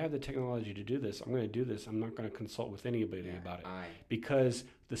 if I have the technology to do this, I'm going to do this. I'm not going to consult with anybody about it. Because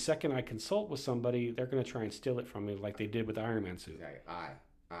the second I consult with somebody, they're going to try and steal it from me like they did with the Iron Man suit.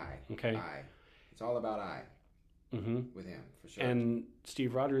 Exactly. Okay? It's all about with him, for sure. And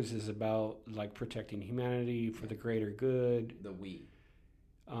Steve Rogers is about, like, protecting humanity for the greater good. The we.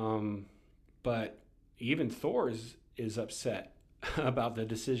 But even Thor is upset about the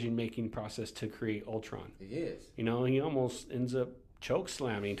decision-making process to create Ultron. He is. You know, he almost ends up choke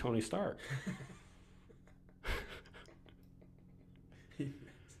slamming Tony Stark.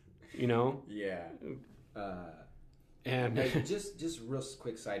 You know? Yeah. And just real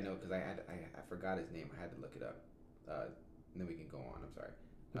quick side note, because I forgot his name. I had to look it up. And then we can go on. I'm sorry.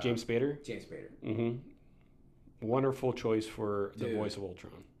 James Spader. James Spader. Mm-hmm. Wonderful choice for the voice of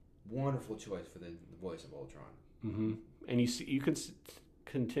Ultron. Wonderful choice for the voice of Ultron. Mm-hmm. And you can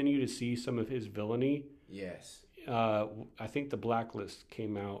continue to see some of his villainy. Yes. I think The Blacklist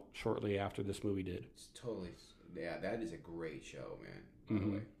came out shortly after this movie did. It's totally, yeah. That is a great show, man. By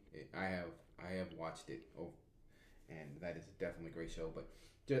the way, I have watched it. Oh, and that is definitely a great show. But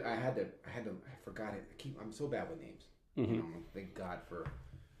I forgot it. I'm so bad with names. Mm-hmm. You know, thank God for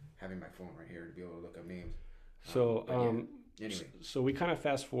having my phone right here to be able to look up names. So anyway, so we kind of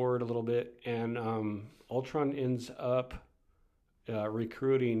fast forward a little bit, and Ultron ends up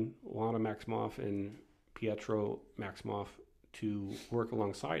recruiting Lana Maximoff and Pietro Maximoff to work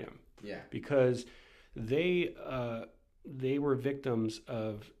alongside him. Yeah. Because they were victims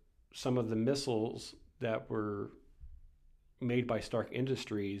of some of the missiles that were made by Stark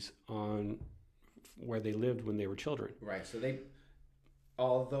Industries on where they lived when they were children. Right. So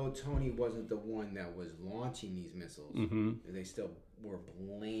although Tony wasn't the one that was launching these missiles, they still were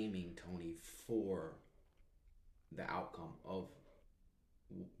blaming Tony for the outcome of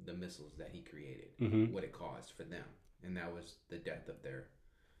the missiles that he created, what it caused for them. and that was the death of their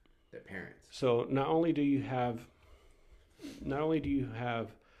parents. So not only do you have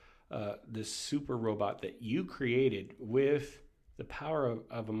this super robot that you created with the power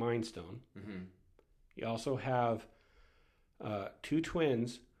of a Mind Stone, you also have two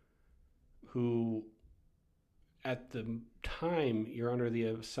twins who, at the time, you're under the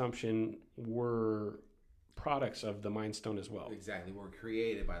assumption were products of the Mind Stone as well. Exactly, were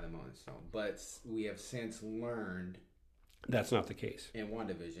created by the Mind Stone, but we have since learned that's not the case in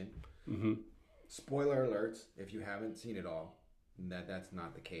WandaVision. Mm-hmm. Spoiler alerts, if you haven't seen it all, that's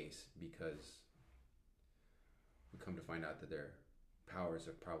not the case, because we come to find out that their powers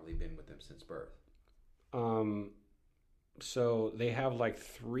have probably been with them since birth. So they have like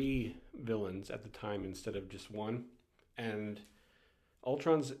 3 villains at the time instead of just one, and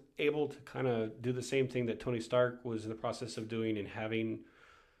Ultron's able to kind of do the same thing that Tony Stark was in the process of doing, and having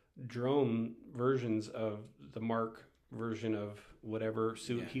drone versions of the Mark version of whatever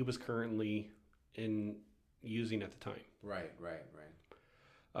suit he was currently in using at the time. Right.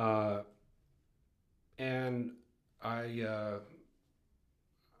 And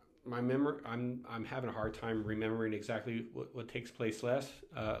my memory, I'm having a hard time remembering exactly what takes place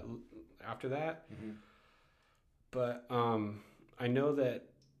after that. Mm-hmm. But I know that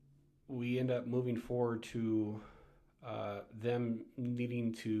we end up moving forward to them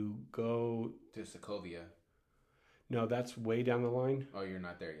needing to go to Sokovia. No, that's way down the line. Oh, you're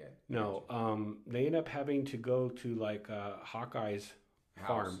not there yet. No, they end up having to go to like Hawkeye's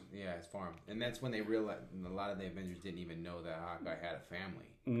farm. Yeah, his farm. And that's when they realized a lot of the Avengers didn't even know that Hawkeye had a family.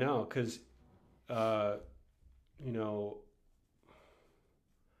 No, because,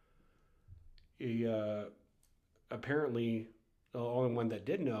 apparently the only one that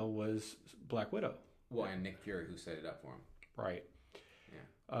did know was Black Widow. Well, and Nick Fury, who set it up for him. Right.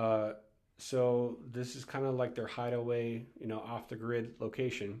 Yeah. So this is kind of like their hideaway, off the grid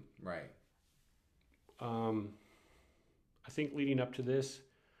location. Right. I think leading up to this,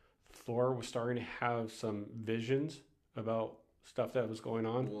 Thor was starting to have some visions about stuff that was going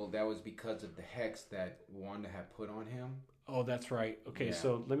on. Well, that was because of the hex that Wanda had put on him. Oh, that's right. Okay,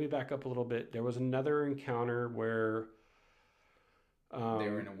 so let me back up a little bit. There was another encounter where they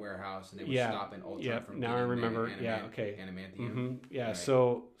were in a warehouse and they were stopping Ultron from now I remember. Adamantium. Mm-hmm. Yeah, right.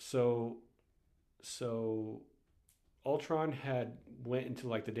 So Ultron had went into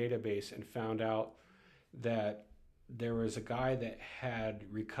like the database and found out that there was a guy that had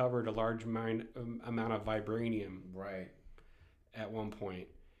recovered a large amount of vibranium. Right. At one point.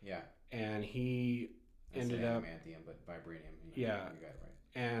 Yeah. And he ended up adamantium, but vibranium. Yeah. You got it right.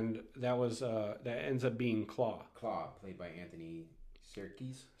 And that was that ends up being Claw. Claw, played by Anthony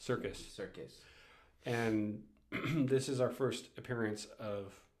Serkis. And this is our first appearance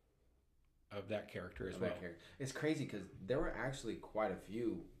of that character as well. It's crazy because there were actually quite a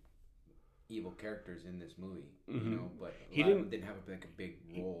few evil characters in this movie, but he didn't have a big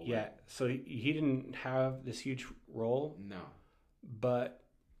role. Yeah, right? So he didn't have this huge role. No, but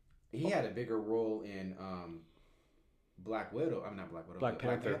he had a bigger role in Black Widow. I'm not Black Widow. Black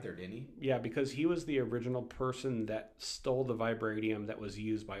Panther, didn't he? Yeah, because he was the original person that stole the vibranium that was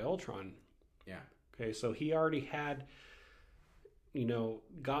used by Ultron. Yeah. Okay, so he already had,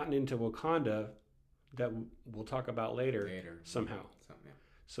 gotten into Wakanda, that we'll talk about later somehow.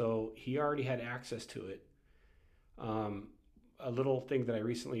 So he already had access to it. A little thing that I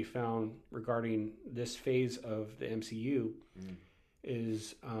recently found regarding this phase of the MCU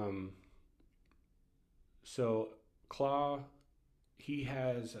is, so Claw, he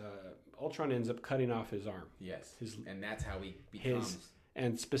has, Ultron ends up cutting off his arm. Yes, and that's how he becomes...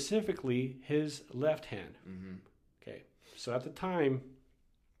 And specifically his left hand. Mm-hmm. Okay, so at the time,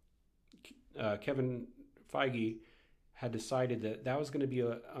 Kevin Feige had decided that was going to be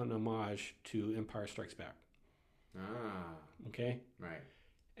an homage to Empire Strikes Back. Ah. Okay? Right.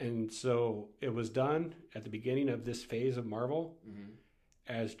 And so it was done at the beginning of this phase of Marvel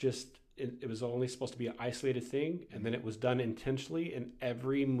as just, it was only supposed to be an isolated thing, and then it was done intentionally in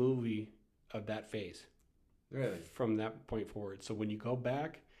every movie of that phase. Really? From that point forward. So when you go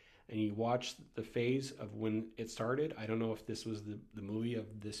back and you watch the phase of when it started, I don't know if this was the movie of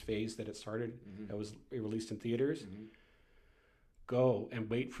this phase that it started, that was released in theaters. Go and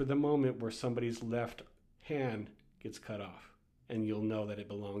wait for the moment where somebody's left hand gets cut off, and you'll know that it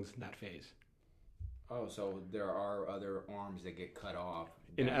belongs in that phase. Oh, so there are other arms that get cut off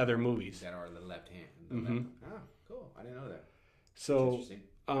in other movies that are the left hand. Oh, cool! I didn't know that. So,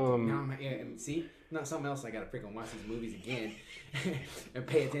 see, not something else. I gotta freaking watch these movies again and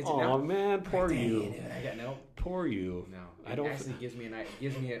pay attention. Oh man, poor you. Dude, I got no. Poor you. No, it actually gives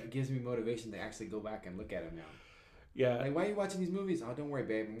me motivation to actually go back and look at them now. Yeah. Like, why are you watching these movies? Oh, don't worry,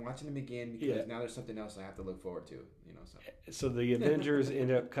 babe. I'm watching them again because Yeah. now there's something else I have to look forward to. So the Avengers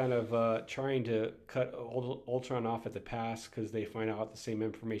end up kind of trying to cut Ultron off at the pass because they find out the same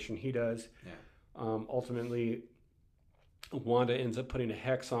information he does. Yeah. Ultimately, Wanda ends up putting a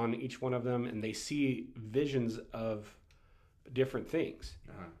hex on each one of them, and they see visions of different things.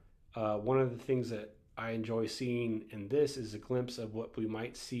 One of the things that I enjoy seeing in this is a glimpse of what we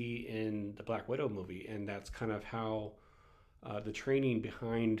might see in the Black Widow movie, and that's kind of how the training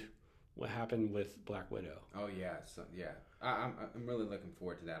behind what happened with Black Widow. Oh yeah, so yeah, I'm really looking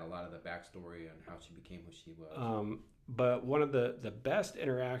forward to that. A lot of the backstory and how she became who she was. But one of the best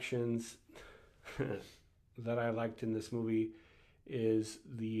interactions that I liked in this movie is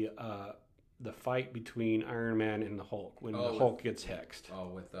the fight between Iron Man and the Hulk when the Hulk gets hexed. Oh,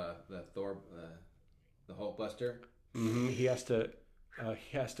 with the Thor, the Hulk Buster. Mm-hmm. He has to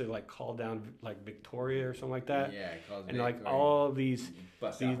like call down like Victoria or something like that. Yeah, he calls and Victoria. Like all these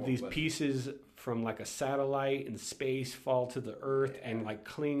These pieces from like a satellite in space fall to the earth and like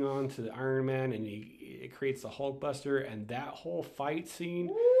cling on to the Iron Man, and it creates the Hulk Buster, and that whole fight scene.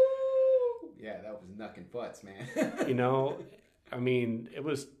 Woo! Yeah, that was knucking butts, man. You know, I mean,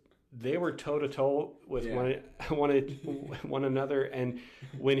 they were toe to toe with one another, and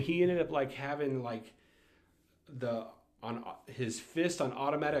when he ended up like having like on his fist on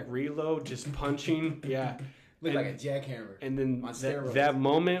automatic reload, just punching, looked like a jackhammer. And then that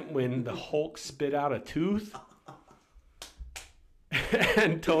moment when the Hulk spit out a tooth,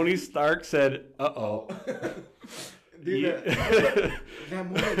 and Tony Stark said, "Uh-oh." Dude, that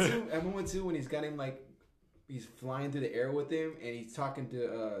moment too, when he's got him like he's flying through the air with him, and he's talking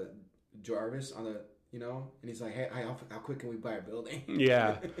to Jarvis on the, and he's like, "Hey, how quick can we buy a building?"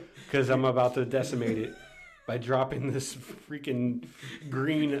 Yeah, because I'm about to decimate it by dropping this freaking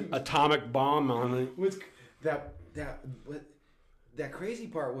green atomic bomb on it. What's that crazy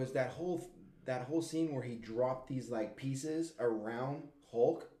part was that whole scene where he dropped these like pieces around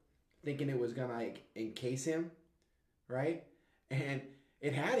Hulk, thinking it was gonna like encase him. Right? And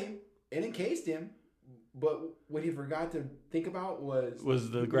it had him. It encased him. But what he forgot to think about was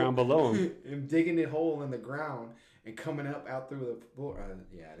the ground below him. Him digging a hole in the ground and coming up out through the floor.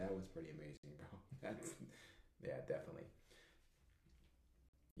 Yeah, that was pretty amazing, bro. Definitely.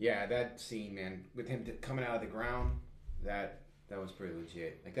 Yeah, that scene, man, with him coming out of the ground, that was pretty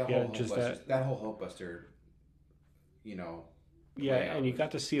legit. Like that whole Hulkbuster, Yeah, and you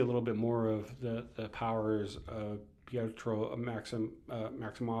got to see a little bit more of the powers of Pietro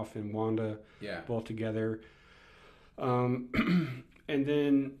Maximoff and Wanda both together. And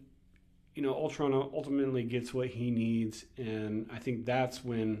then, Ultron ultimately gets what he needs, and I think that's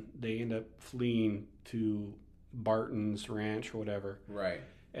when they end up fleeing to Barton's ranch or whatever. Right.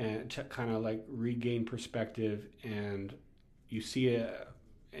 And to kind of like regain perspective, and you see a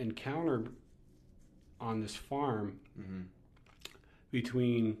encounter on this farm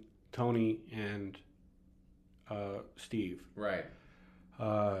between Tony and Steve, right?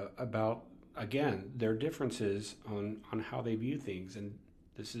 About again their differences on how they view things, and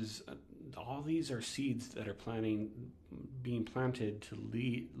this is all these are seeds that are being planted to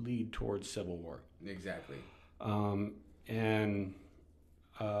lead towards civil war. Exactly. And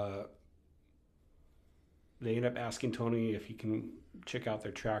they end up asking Tony if he can check out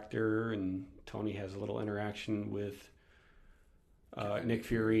their tractor, and Tony has a little interaction with Nick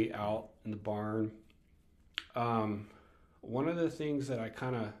Fury out in the barn. One of the things that I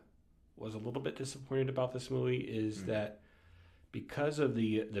kind of was a little bit disappointed about this movie is that because of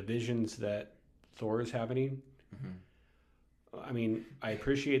the visions that Thor is having, I mean, I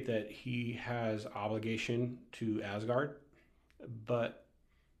appreciate that he has obligation to Asgard, but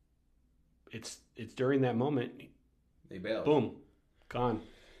it's during that moment they bail. Boom, gone.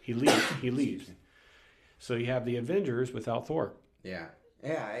 He leaves. So you have the Avengers without Thor. Yeah.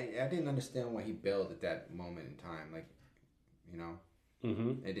 Yeah, I didn't understand why he bailed at that moment in time. Like,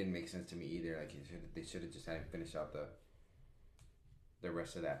 it didn't make sense to me either. Like, they should have just had him finish out the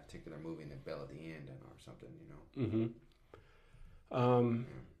rest of that particular movie and then bail at the end or something,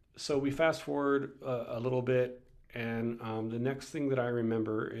 So we fast forward a little bit, and the next thing that I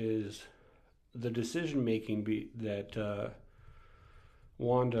remember is the decision making that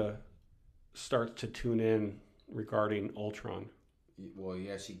Wanda starts to tune in regarding Ultron. Well,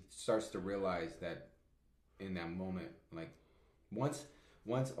 yeah, she starts to realize that in that moment, like once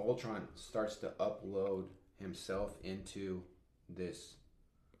Ultron starts to upload himself into this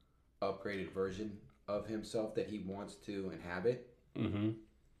upgraded version of himself that he wants to inhabit, you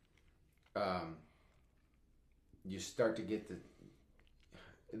start to get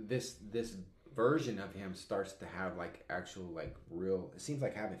this version of him starts to have like actual like real. It seems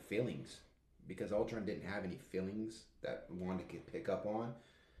like having feelings because Ultron didn't have any feelings that Wanda could pick up on,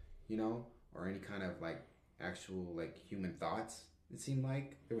 you know, or any kind of like actual like human thoughts. It seemed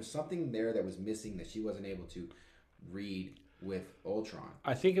like there was something there that was missing that she wasn't able to read with Ultron.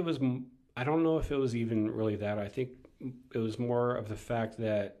 I think it was. I don't know if it was even really that. I think it was more of the fact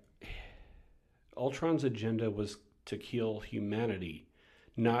that Ultron's agenda was to kill humanity,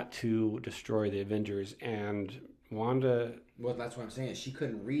 not to destroy the Avengers. And Wanda. Well, that's what I'm saying. She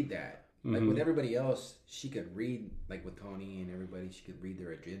couldn't read that. Like with everybody else, she could read, like with Tony and everybody, she could read their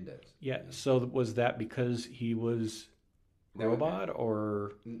agendas. Yeah. So was that because he was robot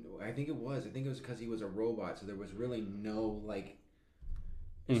or? I think it was. I think it was because he was a robot. So there was really no like.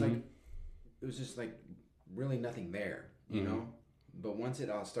 It's like it was just like really nothing there, you know. But once it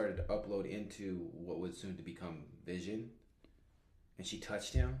all started to upload into what was soon to become Vision, and she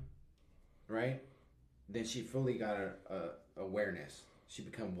touched him, right? Then she fully got a awareness. She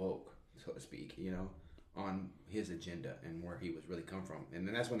became woke, so to speak, you know, on his agenda and where he was really come from. And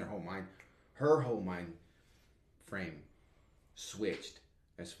then that's when her whole mind frame switched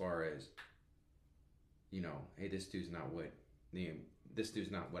as far as, you know, hey, this dude's not what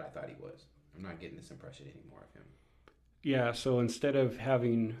I thought he was. I'm not getting this impression anymore of him. Yeah, so instead of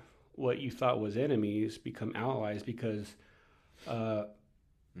having what you thought was enemies become allies because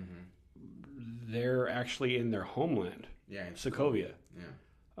they're actually in their homeland, in Sokovia.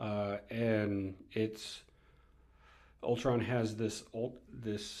 Yeah. And Ultron has this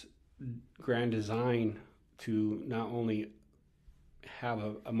grand design to not only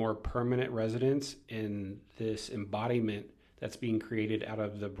have a more permanent residence in this embodiment that's being created out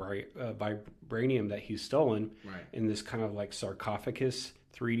of the vibranium that he's stolen in this kind of like sarcophagus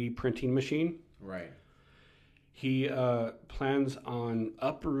 3D printing machine. Right. He plans on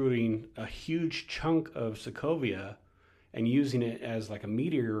uprooting a huge chunk of Sokovia and using it as like a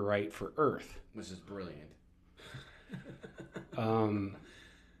meteorite for Earth. Which is brilliant.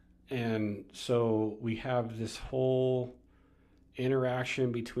 And so we have this whole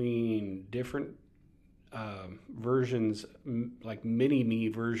interaction between different versions, like mini-me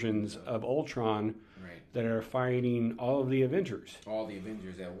versions of Ultron that are fighting all of the Avengers. All the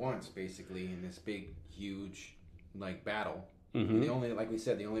Avengers at once, basically, in this big, huge, like, battle. The only, like we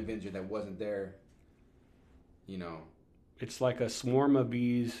said, the only Avenger that wasn't there, you know. It's like a swarm of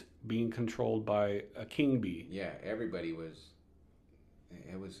bees being controlled by a king bee. Yeah, everybody was.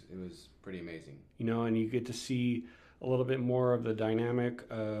 It was pretty amazing. You know, and you get to see a little bit more of the dynamic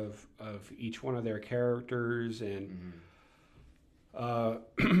of each one of their characters, and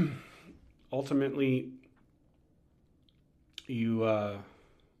ultimately, you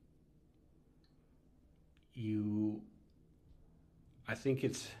I think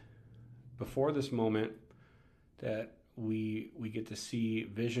it's before this moment that we get to see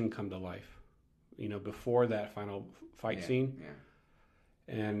Vision come to life. You know, before that final fight scene. Yeah.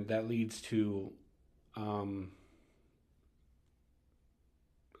 And that leads to an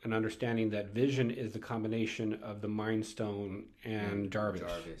understanding that Vision is the combination of the Mind Stone and Jarvis.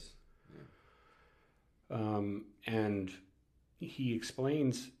 Yeah. And he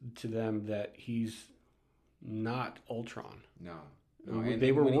explains to them that he's not Ultron. No.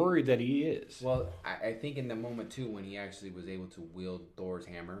 They were worried that he is. Well, I think in the moment, too, when he actually was able to wield Thor's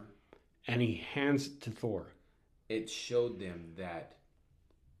hammer. And he hands it to Thor. It showed them that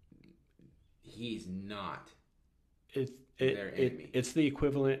he's not their enemy. It's the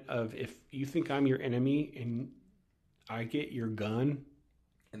equivalent of if you think I'm your enemy and I get your gun,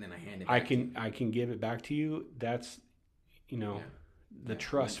 and then I hand it back I can give it back to you. That's, you know, the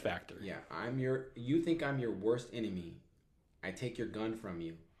trust factor. Yeah, you think I'm your worst enemy. I take your gun from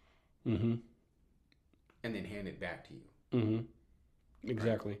you, and then hand it back to you.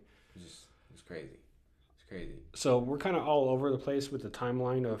 Exactly. Right? It's crazy. It's crazy. So we're kind of all over the place with the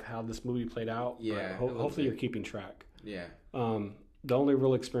timeline of how this movie played out. Yeah. Hopefully you're keeping track. Yeah. The only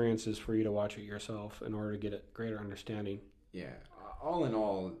real experience is for you to watch it yourself in order to get a greater understanding. Yeah. All in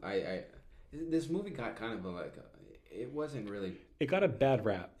all, this movie got kind of it wasn't really. It got a bad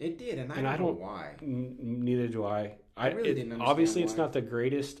rap. It did, and I don't know why. Neither do I. I really didn't understand obviously, why. It's not the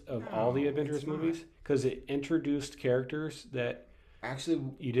greatest of all the Avengers movies because it introduced characters that actually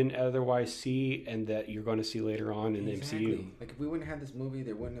you didn't otherwise see and that you're going to see later on in the MCU. Like if we wouldn't have had this movie,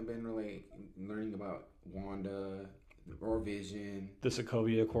 there wouldn't have been really learning about Wanda or Vision, the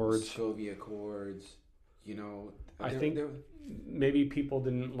Sokovia Accords. You know, I think maybe people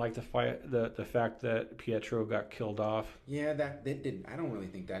didn't like the fact that Pietro got killed off. yeah, that didn't. I don't really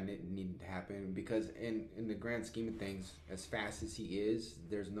think that needed to happen because in the grand scheme of things, as fast as he is,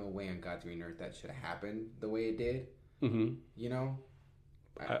 there's no way on God's green earth that should have happened the way it did. Mm-hmm. You know,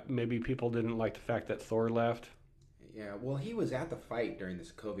 maybe people didn't like the fact that Thor left. Yeah, well, he was at the fight during the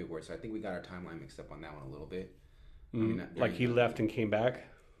Sokovia War, so I think we got our timeline mixed up on that one a little bit. Mm. I mean, like he left and came back.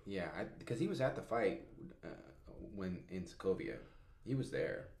 Yeah, because he was at the fight when in Sokovia, he was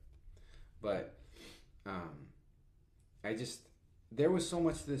there, but there was so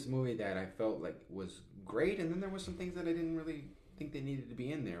much to this movie that I felt like was great, and then there was some things that I didn't really think they needed to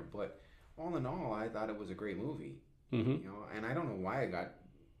be in there. But all in all, I thought it was a great movie. Mm-hmm. You know, and I don't know why I got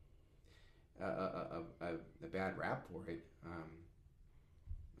a bad rap for it.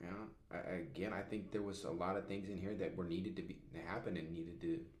 You know, I think there was a lot of things in here that were needed to happen and needed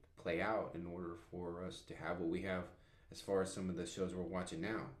to play out in order for us to have what we have as far as some of the shows we're watching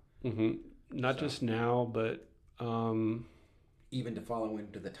now. Mm-hmm. Not just now, but even to follow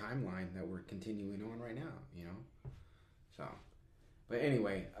into the timeline that we're continuing on right now. You know, so. But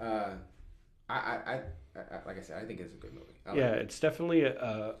anyway, I like I said, I think it's a good movie. It's definitely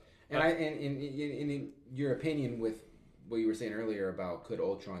a. And in your opinion, with what you were saying earlier about could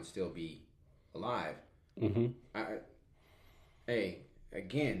Ultron still be alive? Mm-hmm. Hey,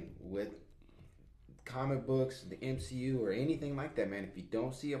 again, with comic books, the MCU, or anything like that, man, if you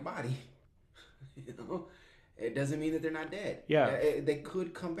don't see a body, you know, it doesn't mean that they're not dead. Yeah. They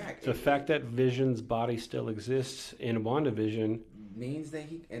could come back. The fact that Vision's body still exists in WandaVision means that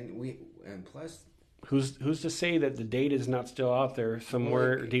and plus, who's to say that the data is not still out there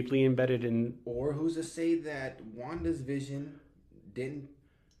somewhere deeply embedded in... Or who's to say that Wanda's vision didn't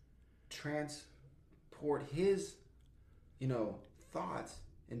transport his, thoughts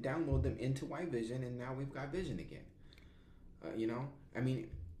and download them into White Vision, and now we've got Vision again. I mean...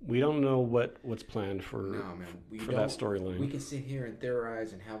 We don't know what's planned for that storyline. We can sit here and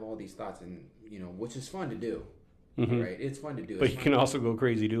theorize and have all these thoughts, and which is fun to do. Mm-hmm. Right, it's fun to do. But you can also go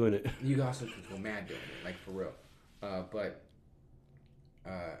crazy doing it. You also can go mad doing it, like for real.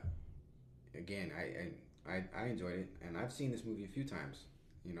 Again, I enjoyed it, and I've seen this movie a few times.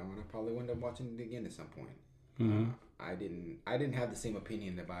 And I probably will end up watching it again at some point. Mm-hmm. I didn't have the same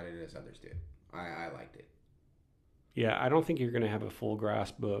opinion about it as others did. I liked it. Yeah, I don't think you're going to have a full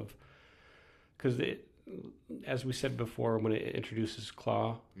grasp of, because as we said before, when it introduces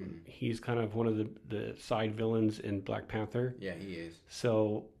Claw, he's kind of one of the side villains in Black Panther. Yeah, he is.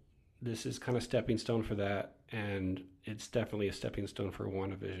 So this is kind of stepping stone for that, and it's definitely a stepping stone for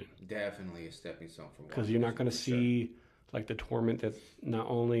WandaVision. Definitely a stepping stone for WandaVision. Because you're not going to see like the torment that not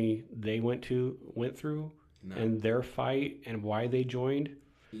only they went through, and their fight and why they joined.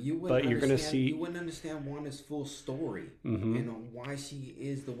 But you're going to see... You wouldn't understand Wanda's full story and why she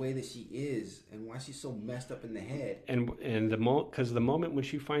is the way that she is and why she's so messed up in the head. And because the moment when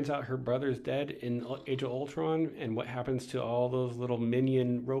she finds out her brother's dead in Age of Ultron and what happens to all those little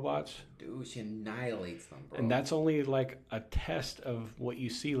minion robots... Dude, she annihilates them, bro. And that's only like a test of what you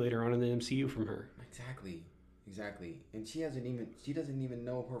see later on in the MCU from her. Exactly. And she doesn't even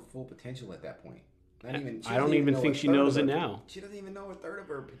know her full potential at that point. I don't even think she knows it now. She doesn't even know a third of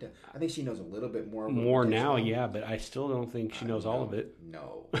her potential. I think she knows a little bit more. More now, yeah, but I still don't think she knows all of it.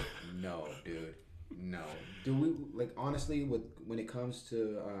 No, dude, no. Do we honestly? When it comes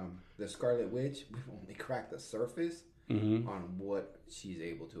to the Scarlet Witch, we've only cracked the surface on what she's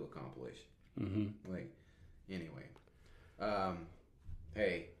able to accomplish. Mm-hmm. Anyway,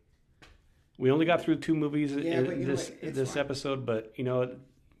 hey. We only got through 2 movies in this episode, but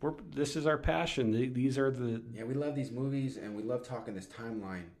this is our passion. These are the... Yeah, we love these movies, and we love talking this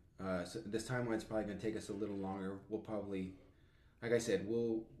timeline. So this timeline's probably going to take us a little longer. We'll probably, like I said,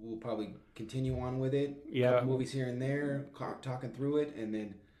 we'll probably continue on with it. Yeah. Couple movies here and there, talking through it, and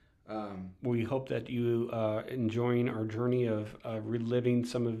then... we hope that you enjoying our journey of reliving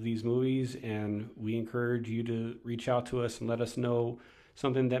some of these movies, and we encourage you to reach out to us and let us know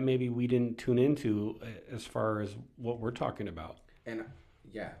something that maybe we didn't tune into as far as what we're talking about. And...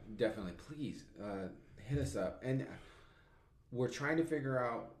 Yeah, definitely. Please hit us up. And we're trying to figure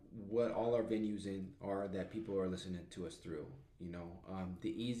out what all our venues are that people are listening to us through. The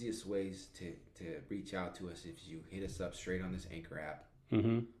easiest ways to reach out to us is you hit us up straight on this Anchor app,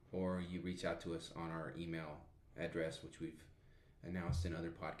 or you reach out to us on our email address, which we've announced in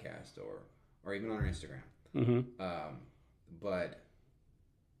other podcasts, or even on our Instagram. But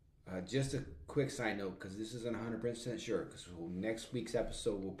just a quick side note, because this isn't 100% sure, because next week's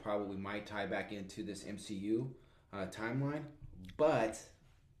episode might tie back into this MCU timeline, but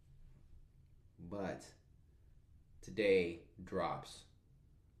today drops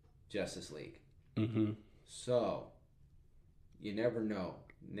Justice League. Mm-hmm. So, you never know.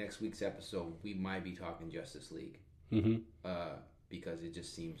 Next week's episode, we might be talking Justice League. Mm-hmm. Because it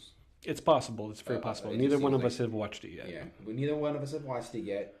just seems... It's possible. It's very possible. Neither one of us have watched it yet. Yeah, but neither one of us have watched it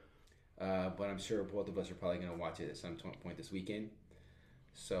yet. But I'm sure both of us are probably going to watch it at some point this weekend.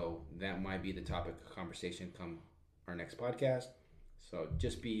 So that might be the topic of conversation come our next podcast. So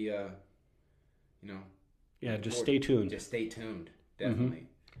just be, Yeah, just stay tuned. Just stay tuned, definitely.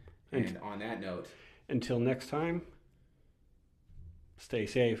 Mm-hmm. And on that note... Until next time, stay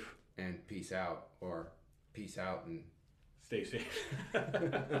safe. And peace out, or peace out and... Stay safe.